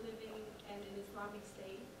not living in an Islamic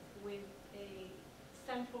state with a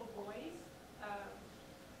central voice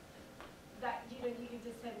that you can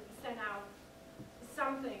just send out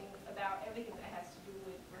something about everything that has to do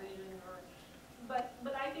with religion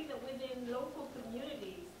but I think that within local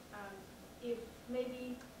communities, if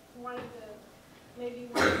maybe one of the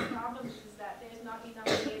problems is that there's not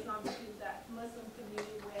enough liaison to that Muslim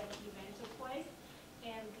community where the event took place,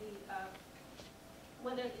 and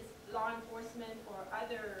whether it's law enforcement or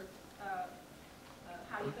other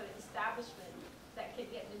establishment that can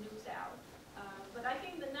get the news out. But I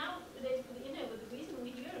think that nowadays with the internet, the reason we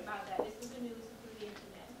hear about that is through the news and through the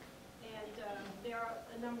internet. And there are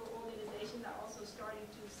a number of organizations that are also starting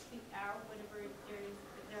to speak out whenever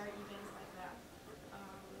there are events like that,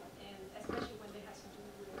 and especially when they have to do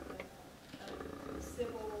with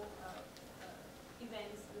civil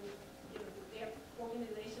events. Their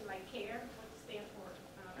organization like CARE, what it stands for?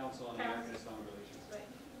 Council on American-Islam Relations. Right.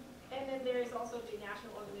 And then there is also the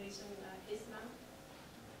national organization ISNA.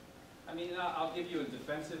 I mean, I'll give you a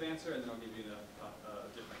defensive answer and then I'll give you a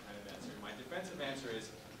different kind of answer. My defensive answer is,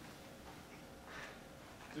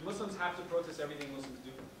 do Muslims have to protest everything Muslims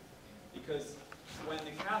do? Because when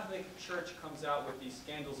the Catholic Church comes out with these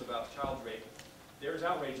scandals about child rape, there's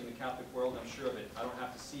outrage in the Catholic world, I'm sure of it. I don't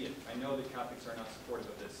have to see it. I know that Catholics are not supportive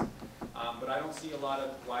of this. But I don't see a lot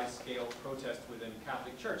of wide-scale protest within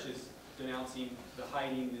Catholic churches denouncing the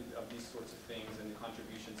hiding of these sorts of things and the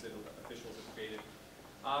contributions that officials have created.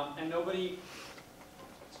 And nobody,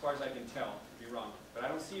 as far as I can tell, could be wrong, but I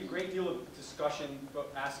don't see a great deal of discussion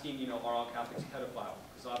asking, are all Catholics pedophiles?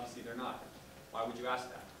 Because obviously they're not. Why would you ask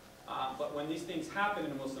that? But when these things happen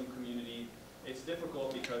in a Muslim community, it's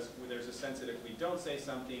difficult because there's a sense that if we don't say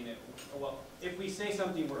something, if we say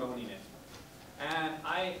something, we're owning it. And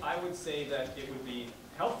I would say that it would be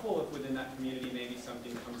helpful if within that community maybe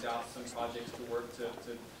something comes out, some projects to work to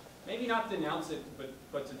maybe not denounce it,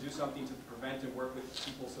 but to do something to prevent and work with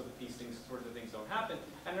people so that these sorts of things don't happen.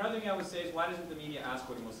 And another thing I would say is, why doesn't the media ask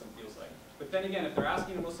what a Muslim feels like? But then again, if they're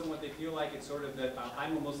asking a Muslim what they feel like, it's sort of that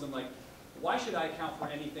I'm a Muslim, like, why should I account for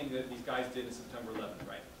anything that these guys did in September 11th,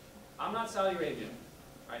 right? I'm not Saudi Arabian,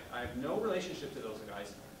 right? I have no relationship to those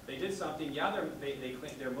guys. They did something, yeah, they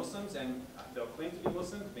claim they're Muslims, and they'll claim to be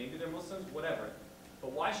Muslims, maybe they're Muslims, whatever.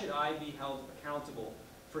 But why should I be held accountable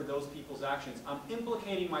for those people's actions? I'm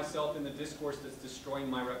implicating myself in the discourse that's destroying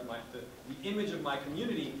the image of my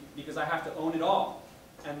community because I have to own it all.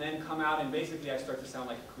 And then come out and basically I start to sound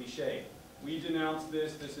like a cliche. We denounce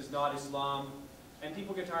this, this is not Islam, and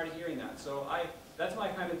people get tired of hearing that. So that's my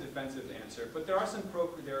kind of defensive answer. But there are some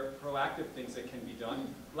proactive things that can be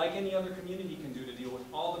done, like any other community can do to deal with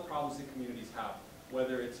all the problems that communities have,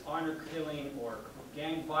 whether it's honor killing or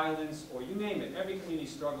gang violence or you name it. Every community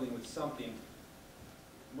is struggling with something.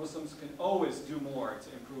 Muslims can always do more to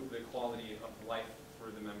improve the quality of life for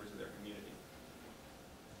the members of their community.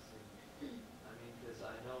 I mean, because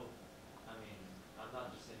I know, I mean, I'm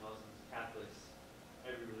not just saying Muslims, Catholics,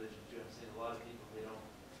 every religion too. I'm saying a lot of people, they don't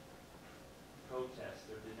protest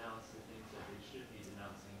or denounce the things that they should be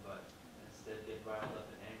denouncing, but instead get riled up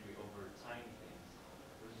and angry over tiny things,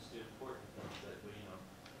 or just the important things that, you know,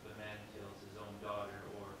 if a man kills his own daughter,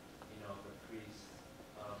 or, you know, if a priest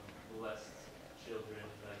molests children,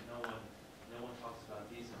 like no one talks about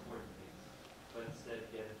these important things, but instead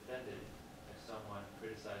get offended if someone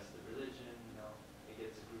criticizes the religion, you know, it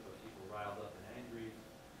gets a group of people riled up and angry.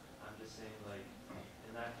 I'm just saying, like,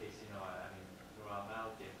 in that case, you know, I mean, Noral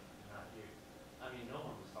Malik, not here. I mean, no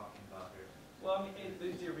one was talking about her. Well, I mean,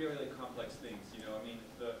 these are really complex things, you know. I mean,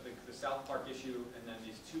 the South Park issue, and then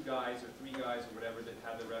these 2 guys or 3 guys or whatever that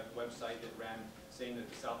had the website that ran saying that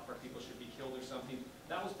the South Park people should be killed or something.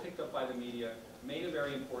 That was picked up by the media, made a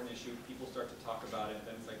very important issue. People start to talk about it,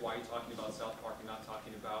 and it's like, why are you talking about South Park and not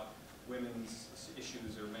talking about women's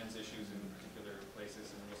issues or men's issues in particular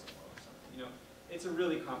places in the Muslim world or something? You know, it's a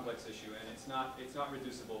really complex issue, and it's not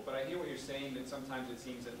reducible. But I hear what you're saying, that sometimes it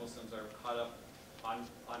seems that Muslims are caught up on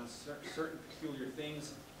certain peculiar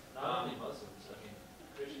things. Not only Muslims, I mean,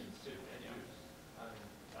 Christians too, and Jews. I mean,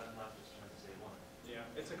 I'm not just trying to say one. Yeah,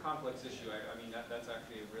 it's a complex issue. I mean, that's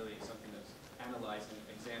actually really something that's analyzed and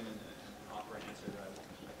examined and offer an answer that I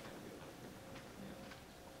can't do.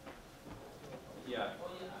 Yeah.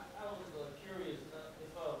 Well, yeah, I was curious,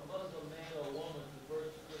 if a Muslim man or woman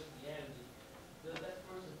converts to Christianity, does that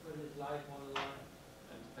person put his life on the line?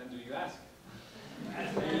 And depends who you ask.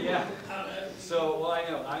 Yeah. So, well, I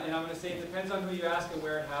know, and I'm going to say it depends on who you ask and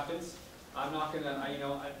where it happens. I'm not going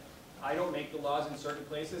to, I don't make the laws in certain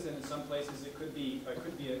places, and in some places it could be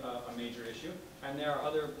a major issue. And there are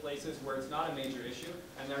other places where it's not a major issue,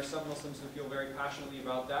 and there are some Muslims who feel very passionately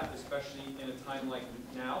about that, especially in a time like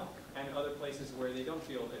now, and other places where they don't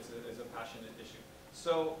feel it's a passionate issue.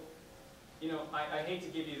 So, you know, I hate to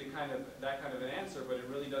give you that kind of an answer, but it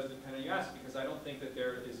really does depend on who you ask, because I don't think that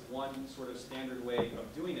there is one sort of standard way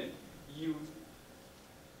of doing it.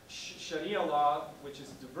 Sharia law, which is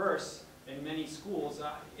diverse in many schools,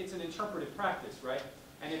 it's an interpretive practice, right?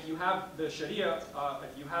 And if you have the Sharia,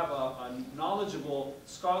 if you have a knowledgeable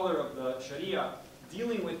scholar of the Sharia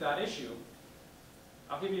dealing with that issue,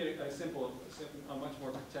 I'll give you a much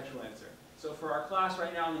more contextual answer. So for our class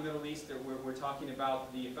right now in the Middle East, we're talking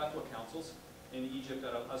about the Fatwa councils in Egypt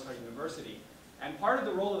at Al-Azhar University. And part of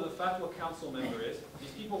the role of the Fatwa council member is,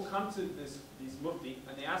 these people come to these mufti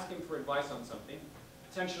and they ask him for advice on something.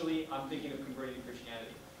 Potentially, I'm thinking of converting to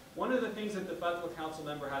Christianity. One of the things that the Fatwa council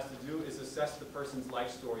member has to do is assess the person's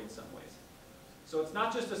life story in some ways. So it's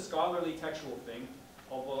not just a scholarly textual thing,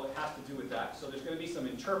 although it has to do with that. So there's going to be some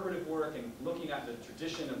interpretive work and looking at the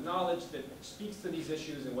tradition of knowledge that speaks to these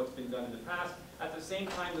issues and what's been done in the past. At the same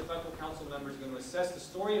time, the Fatwa council member is going to assess the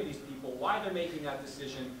story of these people, why they're making that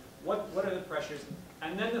decision, what are the pressures,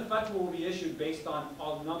 and then the fatwa will be issued based on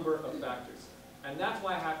a number of factors. And that's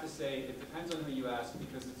why I have to say it depends on who you ask,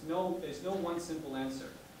 because there's no one simple answer.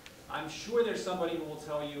 I'm sure there's somebody who will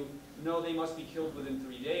tell you, no, they must be killed within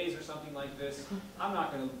 3 days or something like this. I'm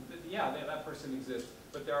not going to, yeah, that person exists.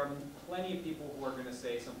 But there are plenty of people who are going to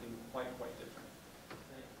say something quite different.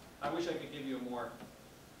 I wish I could give you a more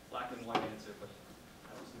black and white answer, but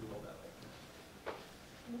I don't see the world that way.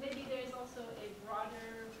 Maybe there's also a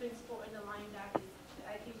broader principle underlying that.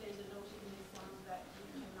 I think there's a notion in Islam that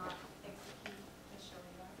you cannot execute the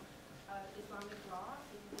Sharia. Islamic law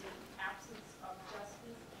in the absence of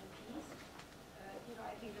justice and peace.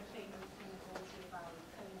 I think the famous thing goes about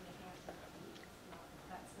cutting the hands of the feet. It's not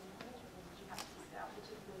that simple. What you have to establish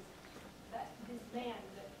is that this man,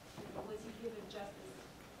 was he given justice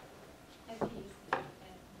and peace,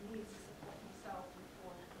 and needs to support himself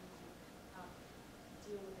before he can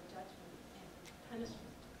deal with the judgment and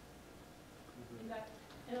punishment. Is that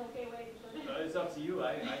an okay way to put it? It's up to you.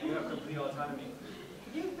 You have complete autonomy.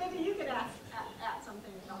 Maybe you could add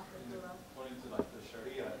something about this. According to like the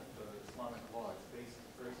Sharia, the Islamic law, it's based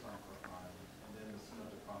first on Quran and then the Sunnah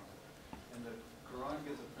of the Prophet. And the Quran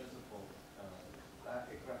gives a principle, La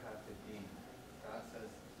ikraha fi din. God says,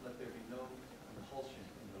 let there be no compulsion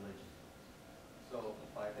in religion. So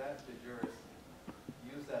by that, the jurists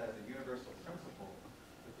use that as a universal principle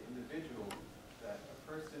with the individual, that a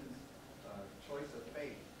person's choice of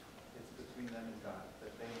faith, it's between them and God,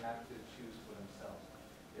 that they have to choose for themselves.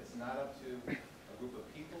 It's not up to a group of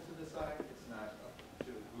people to decide. It's not up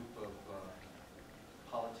to a group of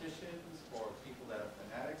politicians or people that are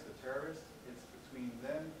fanatics or terrorists. It's between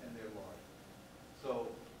them and their Lord. So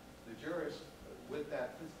the jurists, with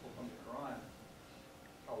that principle from the Quran,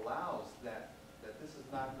 allows that this is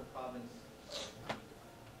not the province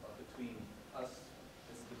between us,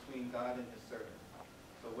 it's between God and his servant.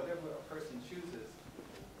 So whatever a person chooses,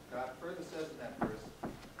 God further says in that verse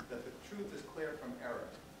that the truth is clear from error.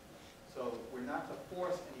 So we're not to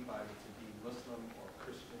force anybody to be Muslim or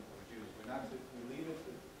Christian or Jew. We leave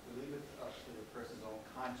it up to the person's own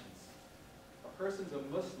conscience. A person's a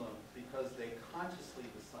Muslim because they consciously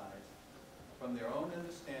decide from their own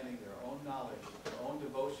understanding, their own knowledge, their own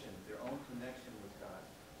devotion, their own connection with God,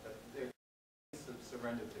 that they're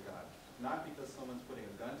surrendered to God. Not because someone's putting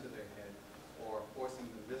a gun to their head or forcing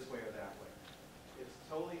them this way or that way.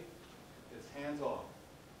 It's hands-off.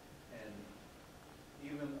 And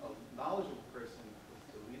even a knowledgeable person is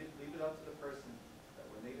to leave it up to the person that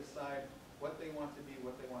when they decide what they want to be,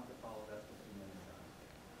 what they want to follow, that's between them and God.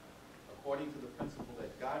 According to the principle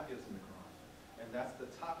that God gives in the Quran. And that's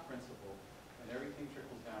the top principle, and everything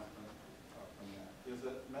trickles down from that. There's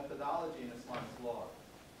a methodology in Islamic law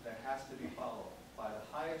that has to be followed by the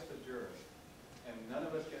highest of jurists, and none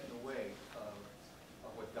of us get in the way of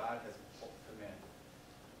what God has commanded.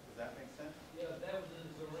 Does that make sense? Yeah, that was in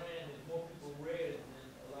the Quran, and more people read it, and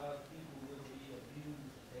a lot of people will be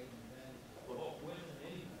abused and taken advantage of. Well, women,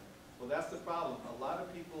 anyway. Well, that's the problem. A lot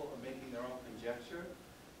of people are making their own conjecture,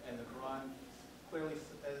 and the Quran clearly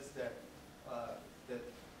says that that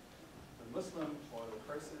the Muslim or the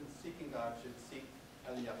person seeking God should seek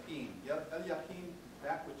al-yaqeen. Al-yaqeen,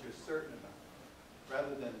 that which you're certain about,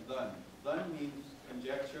 rather than dhan. Dhan means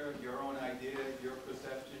conjecture, your own idea, your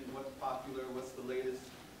perception, what's popular, what's the latest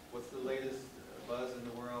buzz in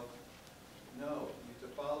the world. No, you have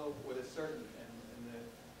to follow what is certain. And in the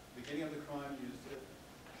beginning of the Quran, you used it.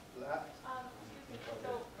 Excuse me.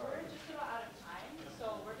 So we're just about out of time.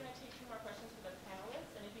 So we're going to take 2 more questions for the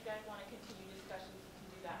panelists, and if you guys want to continue discussions, you can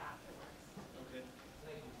do that afterwards. Okay.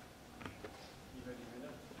 Thank you. You ready to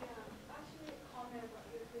know? Yeah, actually, a comment about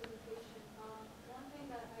your presentation. One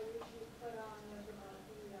thing that I wish you put on was about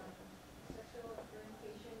the sexual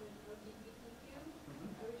orientation with LGBTQ.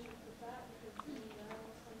 I wish you put that because there are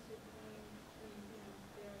Muslims who claim,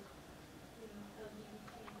 they're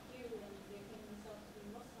LGBTQ and they claim themselves to be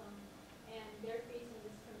Muslim, and they're facing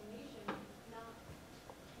discrimination.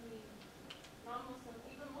 Non-Muslim,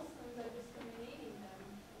 even Muslims are discriminating them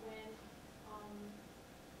when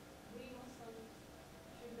we Muslims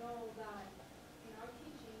should know that in our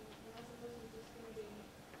teaching, we're not supposed to discriminate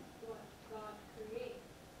what God created.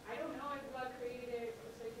 I don't know if God created a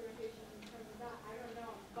sexual orientation in terms of that. I don't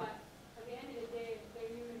know. But at the end of the day, they're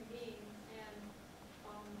human beings, and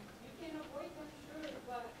you can avoid them, sure,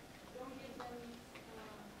 but don't give them,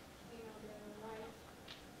 their life.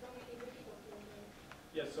 Don't make it difficult for them.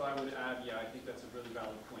 Yeah, so I would add, I think that's a really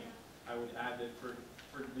valid point. I would add that for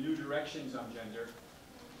new directions on gender,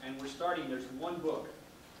 and we're starting, there's one book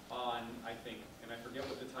on, I think, and I forget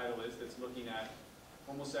what the title is, that's looking at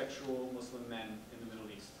homosexual Muslim men in the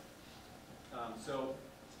Middle East. So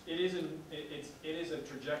it is a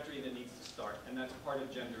trajectory that needs to start, and that's part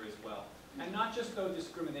of gender as well. And not just though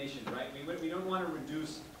discrimination, right? We don't want to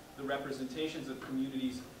reduce the representations of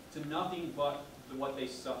communities to nothing but what they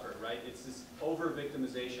suffer, right? It's this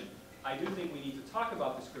over-victimization. I do think we need to talk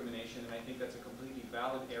about discrimination, and I think that's a completely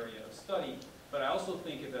valid area of study, but I also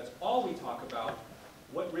think if that's all we talk about,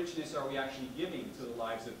 what richness are we actually giving to the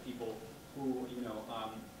lives of people who,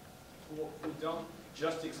 who don't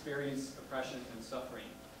just experience oppression and suffering?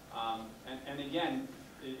 And again,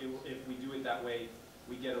 if we do it that way,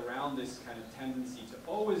 we get around this kind of tendency to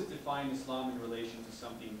always define Islam in relation to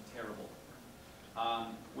something terrible.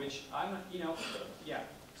 Which I'm, yeah.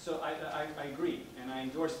 So I agree, and I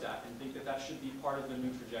endorse that, and think that that should be part of the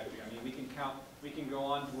new trajectory. I mean, we can go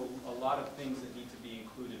on to a lot of things that need to be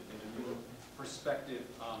included in a new perspective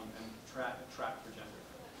and track for gender.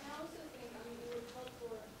 And I also think, it would help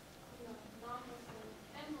for, non-Muslims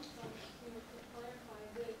and Muslims, to clarify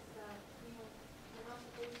this, that, you're not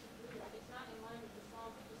supposed to do that. It's not in line with Islam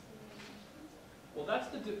to discriminate. Well,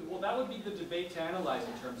 that would be the debate to analyze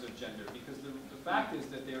in terms of gender, because the fact is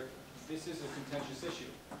that this is a contentious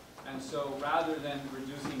issue, and so rather than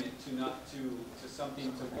reducing it to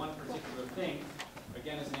something, to one particular thing,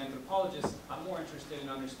 again, as an anthropologist, I'm more interested in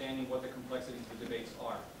understanding what the complexities of the debates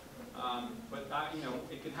are. But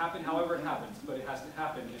it can happen however it happens, but it has to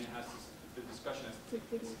happen, and the discussion has to take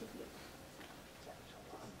place.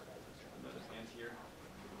 Another hand here.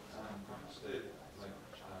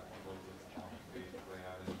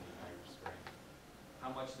 How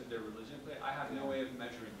much did their religion play? I have no way of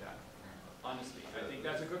measuring that, honestly. I think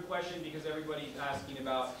that's a good question because everybody's asking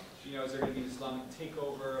about, is there going to be an Islamic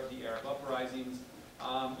takeover of the Arab uprisings?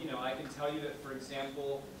 I can tell you that, for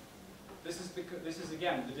example, this is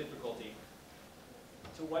again the difficulty.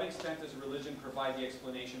 To what extent does religion provide the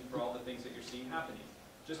explanation for all the things that you're seeing happening?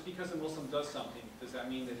 Just because a Muslim does something, does that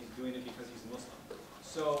mean that he's doing it because he's Muslim?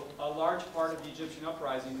 So a large part of the Egyptian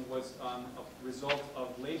uprising was a result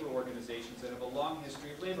of labor organizations that have a long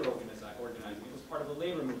history of labor organizing. It was part of the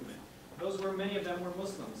labor movement. Many of them were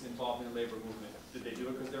Muslims involved in the labor movement. Did they do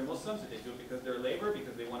it because they're Muslims? Did they do it because they're labor?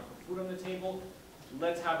 Because they want to put food on the table?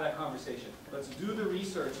 Let's have that conversation. Let's do the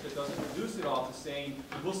research that doesn't reduce it all to saying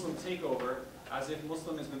Muslim takeover as if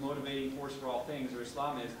Muslim is the motivating force for all things, or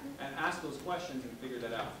Islam is, and ask those questions and figure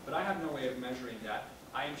that out. But I have no way of measuring that.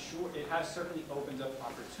 I am sure it has certainly opened up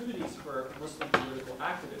opportunities for Muslim political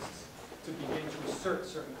activists to begin to assert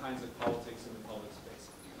certain kinds of politics in the public space.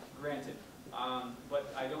 Granted.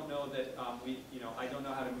 But I don't know that I don't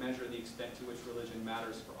know how to measure the extent to which religion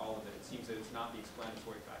matters for all of it. It seems that it's not the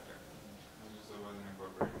explanatory factor. So it wasn't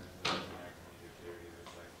incorporated into the American media theory.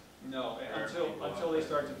 It's like no, until they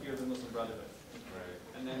started to fear the Muslim Brotherhood.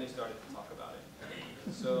 Right. And then they started to talk about it.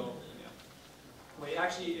 So, yeah. Wait,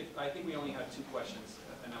 actually, I think we only have 2 questions,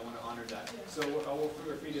 and I want to honor that. So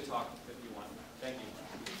we're free to talk.